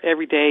 and heart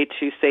every day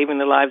to saving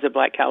the lives of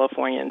Black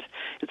Californians.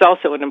 It's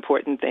also an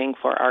important thing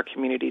for our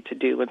community to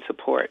do and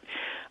support.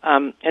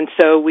 And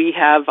so we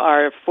have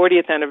our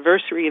 40th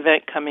anniversary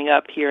event coming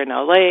up here in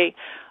LA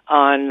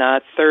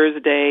on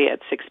Thursday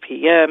at 6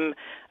 p.m.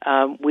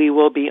 We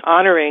will be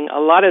honoring a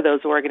lot of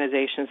those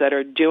organizations that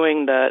are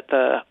doing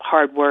the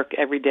hard work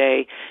every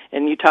day.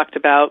 And you talked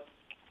about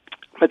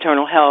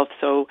maternal health,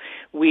 so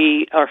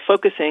we are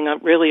focusing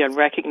really on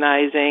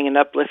recognizing and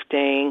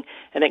uplifting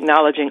and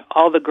acknowledging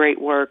all the great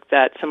work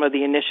that some of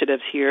the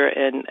initiatives here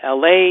in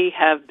LA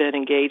have been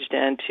engaged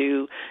in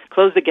to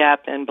close the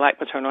gap in Black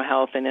maternal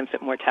health and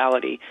infant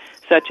mortality,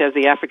 such as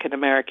the African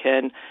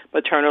American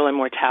Maternal and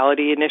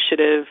Mortality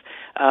Initiative,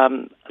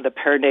 the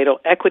Perinatal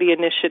Equity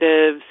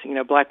Initiatives,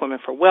 Black Women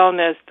for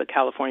Wellness, the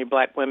California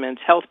Black Women's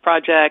Health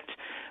Project,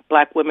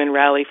 Black Women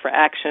Rally for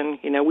Action.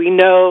 We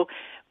know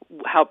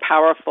how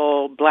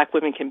powerful Black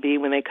women can be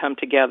when they come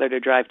together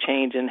to drive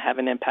change and have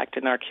an impact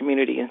in our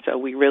community. And so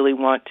we really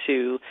want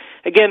to,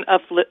 again,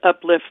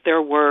 uplift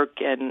their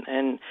work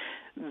and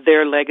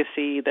their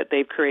legacy that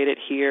they've created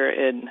here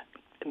in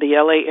the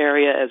LA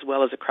area as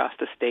well as across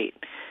the state.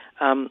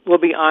 We'll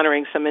be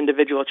honoring some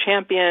individual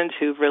champions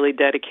who've really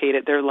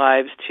dedicated their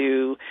lives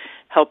to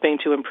helping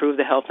to improve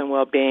the health and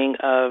well-being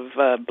of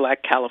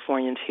Black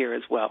Californians here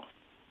as well.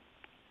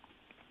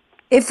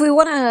 If we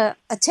want to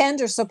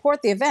attend or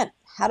support the event,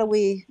 how do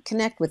we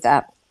connect with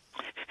that?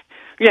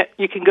 Yeah,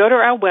 you can go to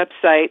our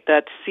website,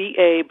 that's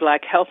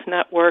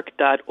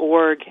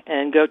cablackhealthnetwork.org,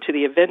 and go to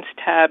the events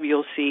tab.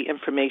 You'll see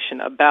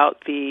information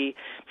about the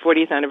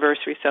 40th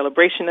anniversary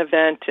celebration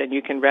event, and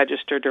you can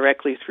register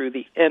directly through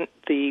the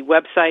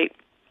website.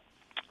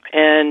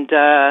 And,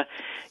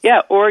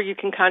 or you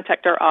can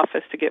contact our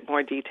office to get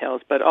more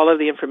details. But all of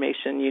the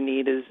information you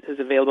need is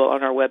available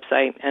on our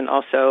website, and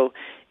also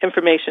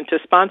information to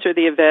sponsor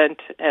the event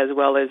as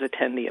well as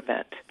attend the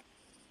event.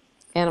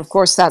 And of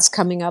course, that's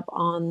coming up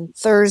on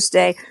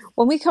Thursday.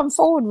 When we come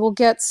forward, we'll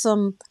get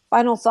some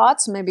final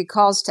thoughts, maybe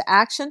calls to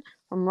action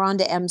from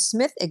Rhonda M.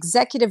 Smith,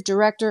 Executive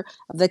Director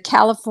of the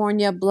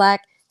California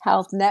Black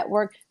Health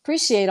Network.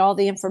 Appreciate all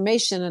the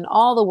information and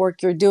all the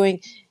work you're doing.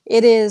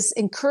 It is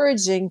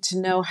encouraging to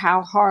know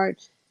how hard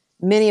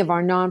many of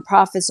our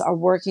nonprofits are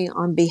working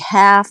on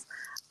behalf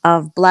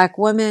of Black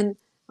women,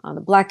 the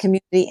Black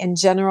community in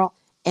general,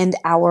 and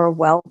our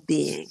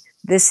well-being.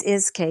 This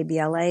is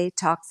KBLA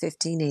Talk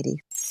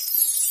 1580.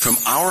 From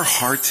our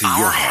heart to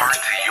your heart.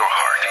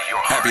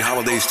 Happy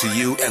holidays to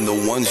you and the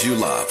ones you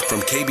love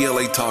from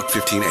KBLA Talk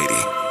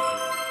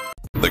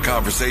 1580. The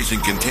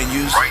conversation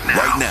continues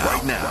right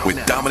now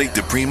with Dominique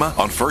DePrima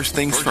on First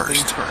Things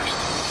First.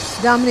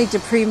 Dominique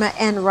DePrima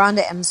and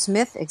Rhonda M.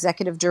 Smith,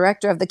 Executive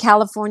Director of the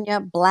California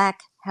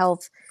Black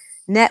Health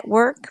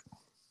Network.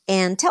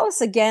 And tell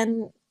us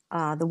again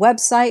the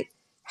website,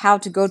 how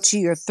to go to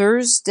your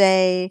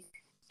Thursday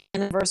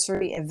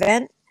anniversary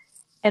event,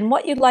 and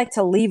what you'd like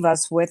to leave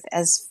us with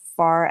as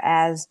far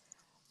as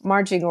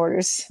marching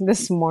orders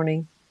this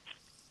morning.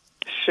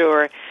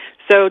 Sure.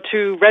 So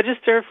to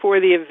register for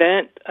the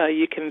event,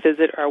 you can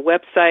visit our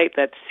website.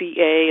 That's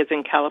CA as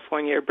in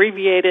California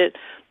abbreviated,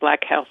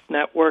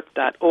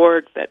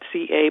 blackhealthnetwork.org. That's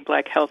CA,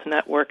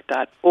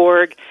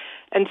 blackhealthnetwork.org.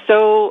 And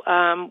so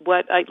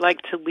what I'd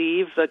like to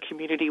leave the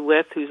community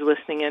with who's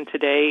listening in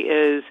today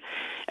is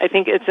I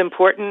think it's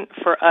important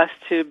for us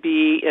to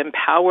be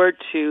empowered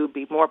to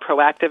be more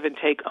proactive and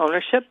take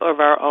ownership of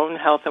our own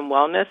health and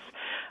wellness,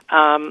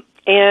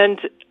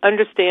 and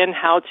understand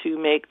how to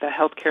make the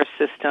healthcare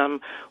system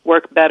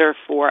work better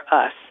for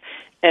us,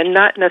 and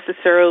not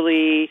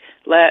necessarily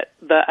let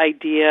the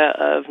idea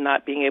of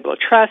not being able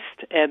to trust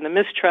and the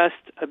mistrust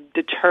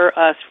deter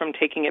us from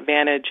taking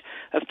advantage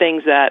of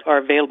things that are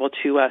available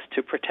to us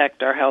to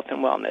protect our health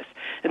and wellness.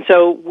 And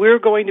so we're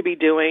going to be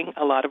doing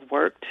a lot of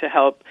work to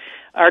help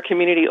our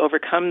community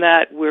overcome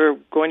that. We're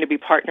going to be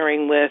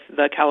partnering with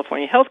the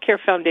California Healthcare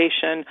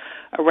Foundation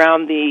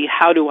around the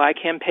How Do I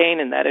campaign,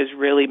 and that is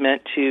really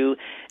meant to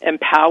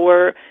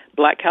empower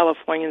Black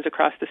Californians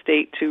across the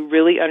state to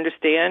really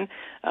understand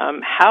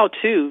how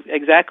to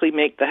exactly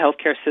make the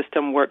healthcare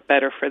system work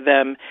better for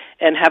them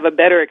and have a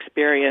better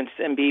experience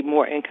and be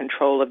more in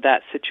control of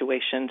that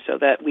situation so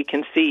that we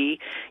can see,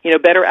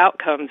 better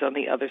outcomes on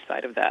the other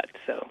side of that.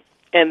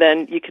 And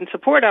then you can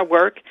support our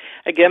work,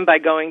 again, by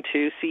going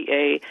to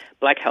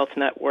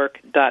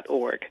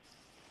cablackhealthnetwork.org.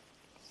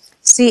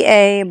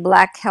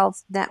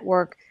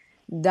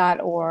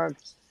 cablackhealthnetwork.org.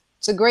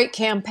 It's a great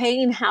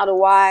campaign. How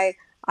do I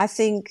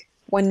think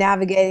when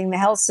navigating the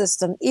health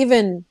system,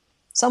 even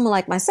someone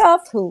like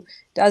myself who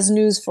does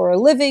news for a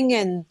living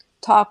and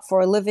talk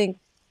for a living,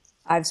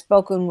 I've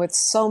spoken with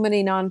so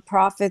many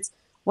nonprofits.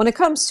 When it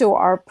comes to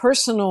our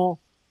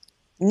personal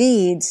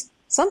needs,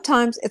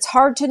 sometimes it's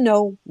hard to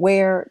know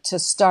where to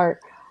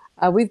start.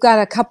 We've got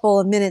a couple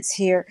of minutes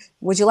here.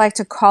 Would you like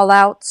to call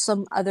out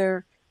some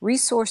other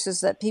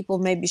resources that people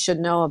maybe should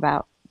know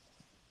about?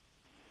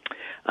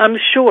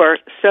 Sure.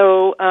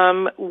 So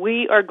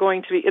we are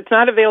going to be, it's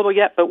not available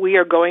yet, but we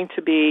are going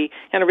to be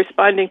kind of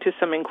responding to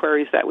some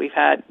inquiries that we've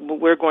had.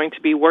 We're going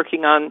to be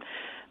working on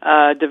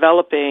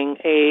developing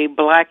a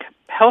Black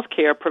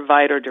healthcare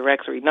provider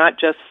directory, not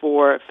just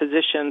for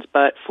physicians,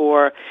 but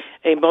for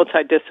a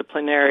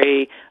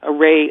multidisciplinary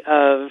array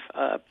of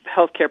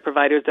healthcare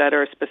providers that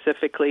are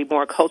specifically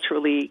more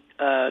culturally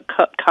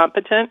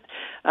competent.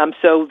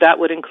 So that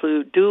would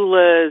include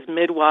doulas,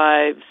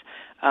 midwives,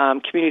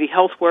 community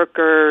health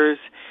workers,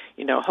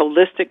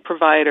 holistic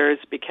providers,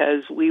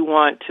 because we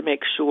want to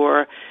make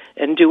sure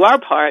and do our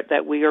part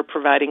that we are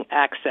providing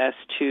access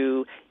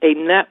to a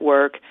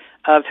network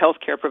of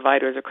healthcare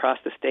providers across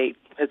the state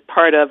as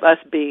part of us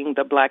being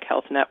the Black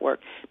Health Network,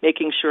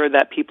 making sure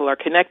that people are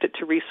connected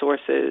to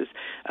resources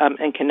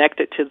and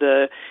connected to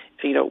the,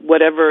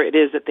 whatever it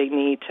is that they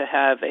need to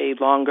have a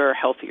longer,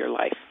 healthier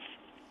life.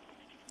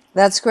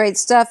 That's great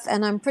stuff.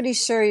 And I'm pretty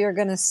sure you're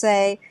going to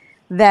say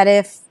that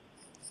if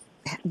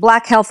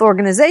Black health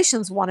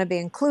organizations want to be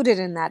included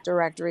in that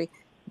directory,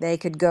 they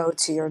could go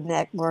to your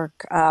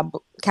network,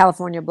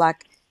 California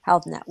Black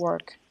Health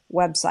Network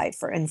website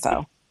for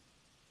info.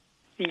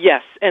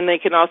 Yes, and they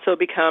can also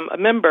become a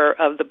member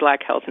of the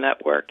Black Health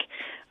Network.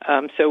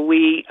 So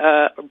we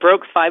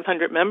broke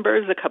 500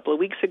 members a couple of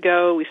weeks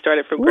ago. We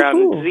started from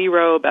ground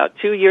zero about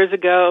 2 years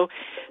ago.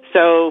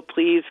 So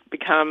please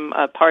become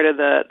a part of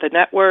the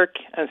network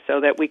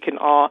so that we can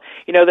all,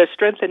 there's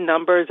strength in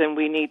numbers, and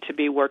we need to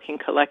be working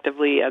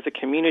collectively as a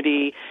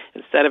community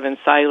instead of in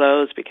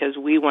silos, because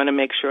we want to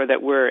make sure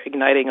that we're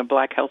igniting a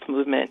Black health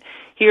movement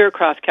here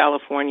across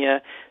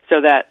California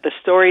so that the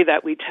story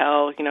that we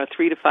tell,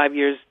 3 to 5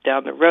 years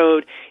down the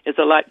road is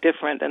a lot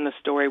different than the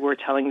story we're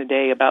telling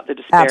today about the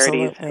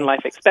disparities in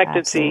life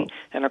expectancy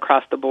and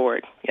across the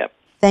board. Yep.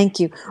 Thank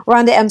you.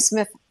 Rhonda M.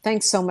 Smith,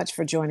 thanks so much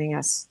for joining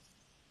us.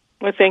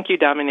 Well, thank you,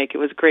 Dominique. It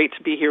was great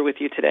to be here with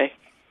you today.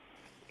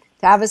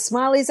 Tavis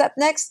Smiley's up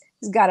next.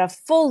 He's got a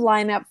full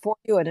lineup for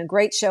you and a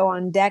great show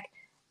on deck,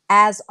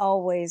 as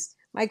always.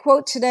 My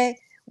quote today,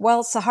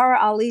 well, Sahara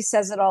Ali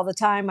says it all the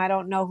time. I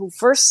don't know who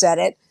first said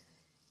it.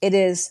 It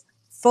is,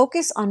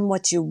 focus on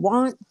what you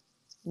want,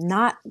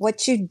 not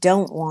what you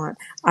don't want.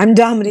 I'm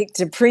Dominique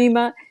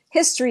DePrima.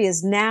 History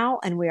is now,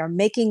 and we are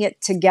making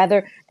it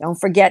together. Don't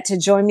forget to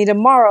join me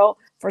tomorrow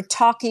for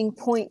Talking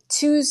Point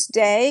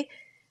Tuesday.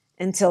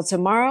 Until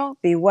tomorrow,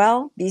 be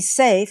well, be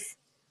safe.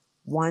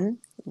 One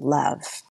love.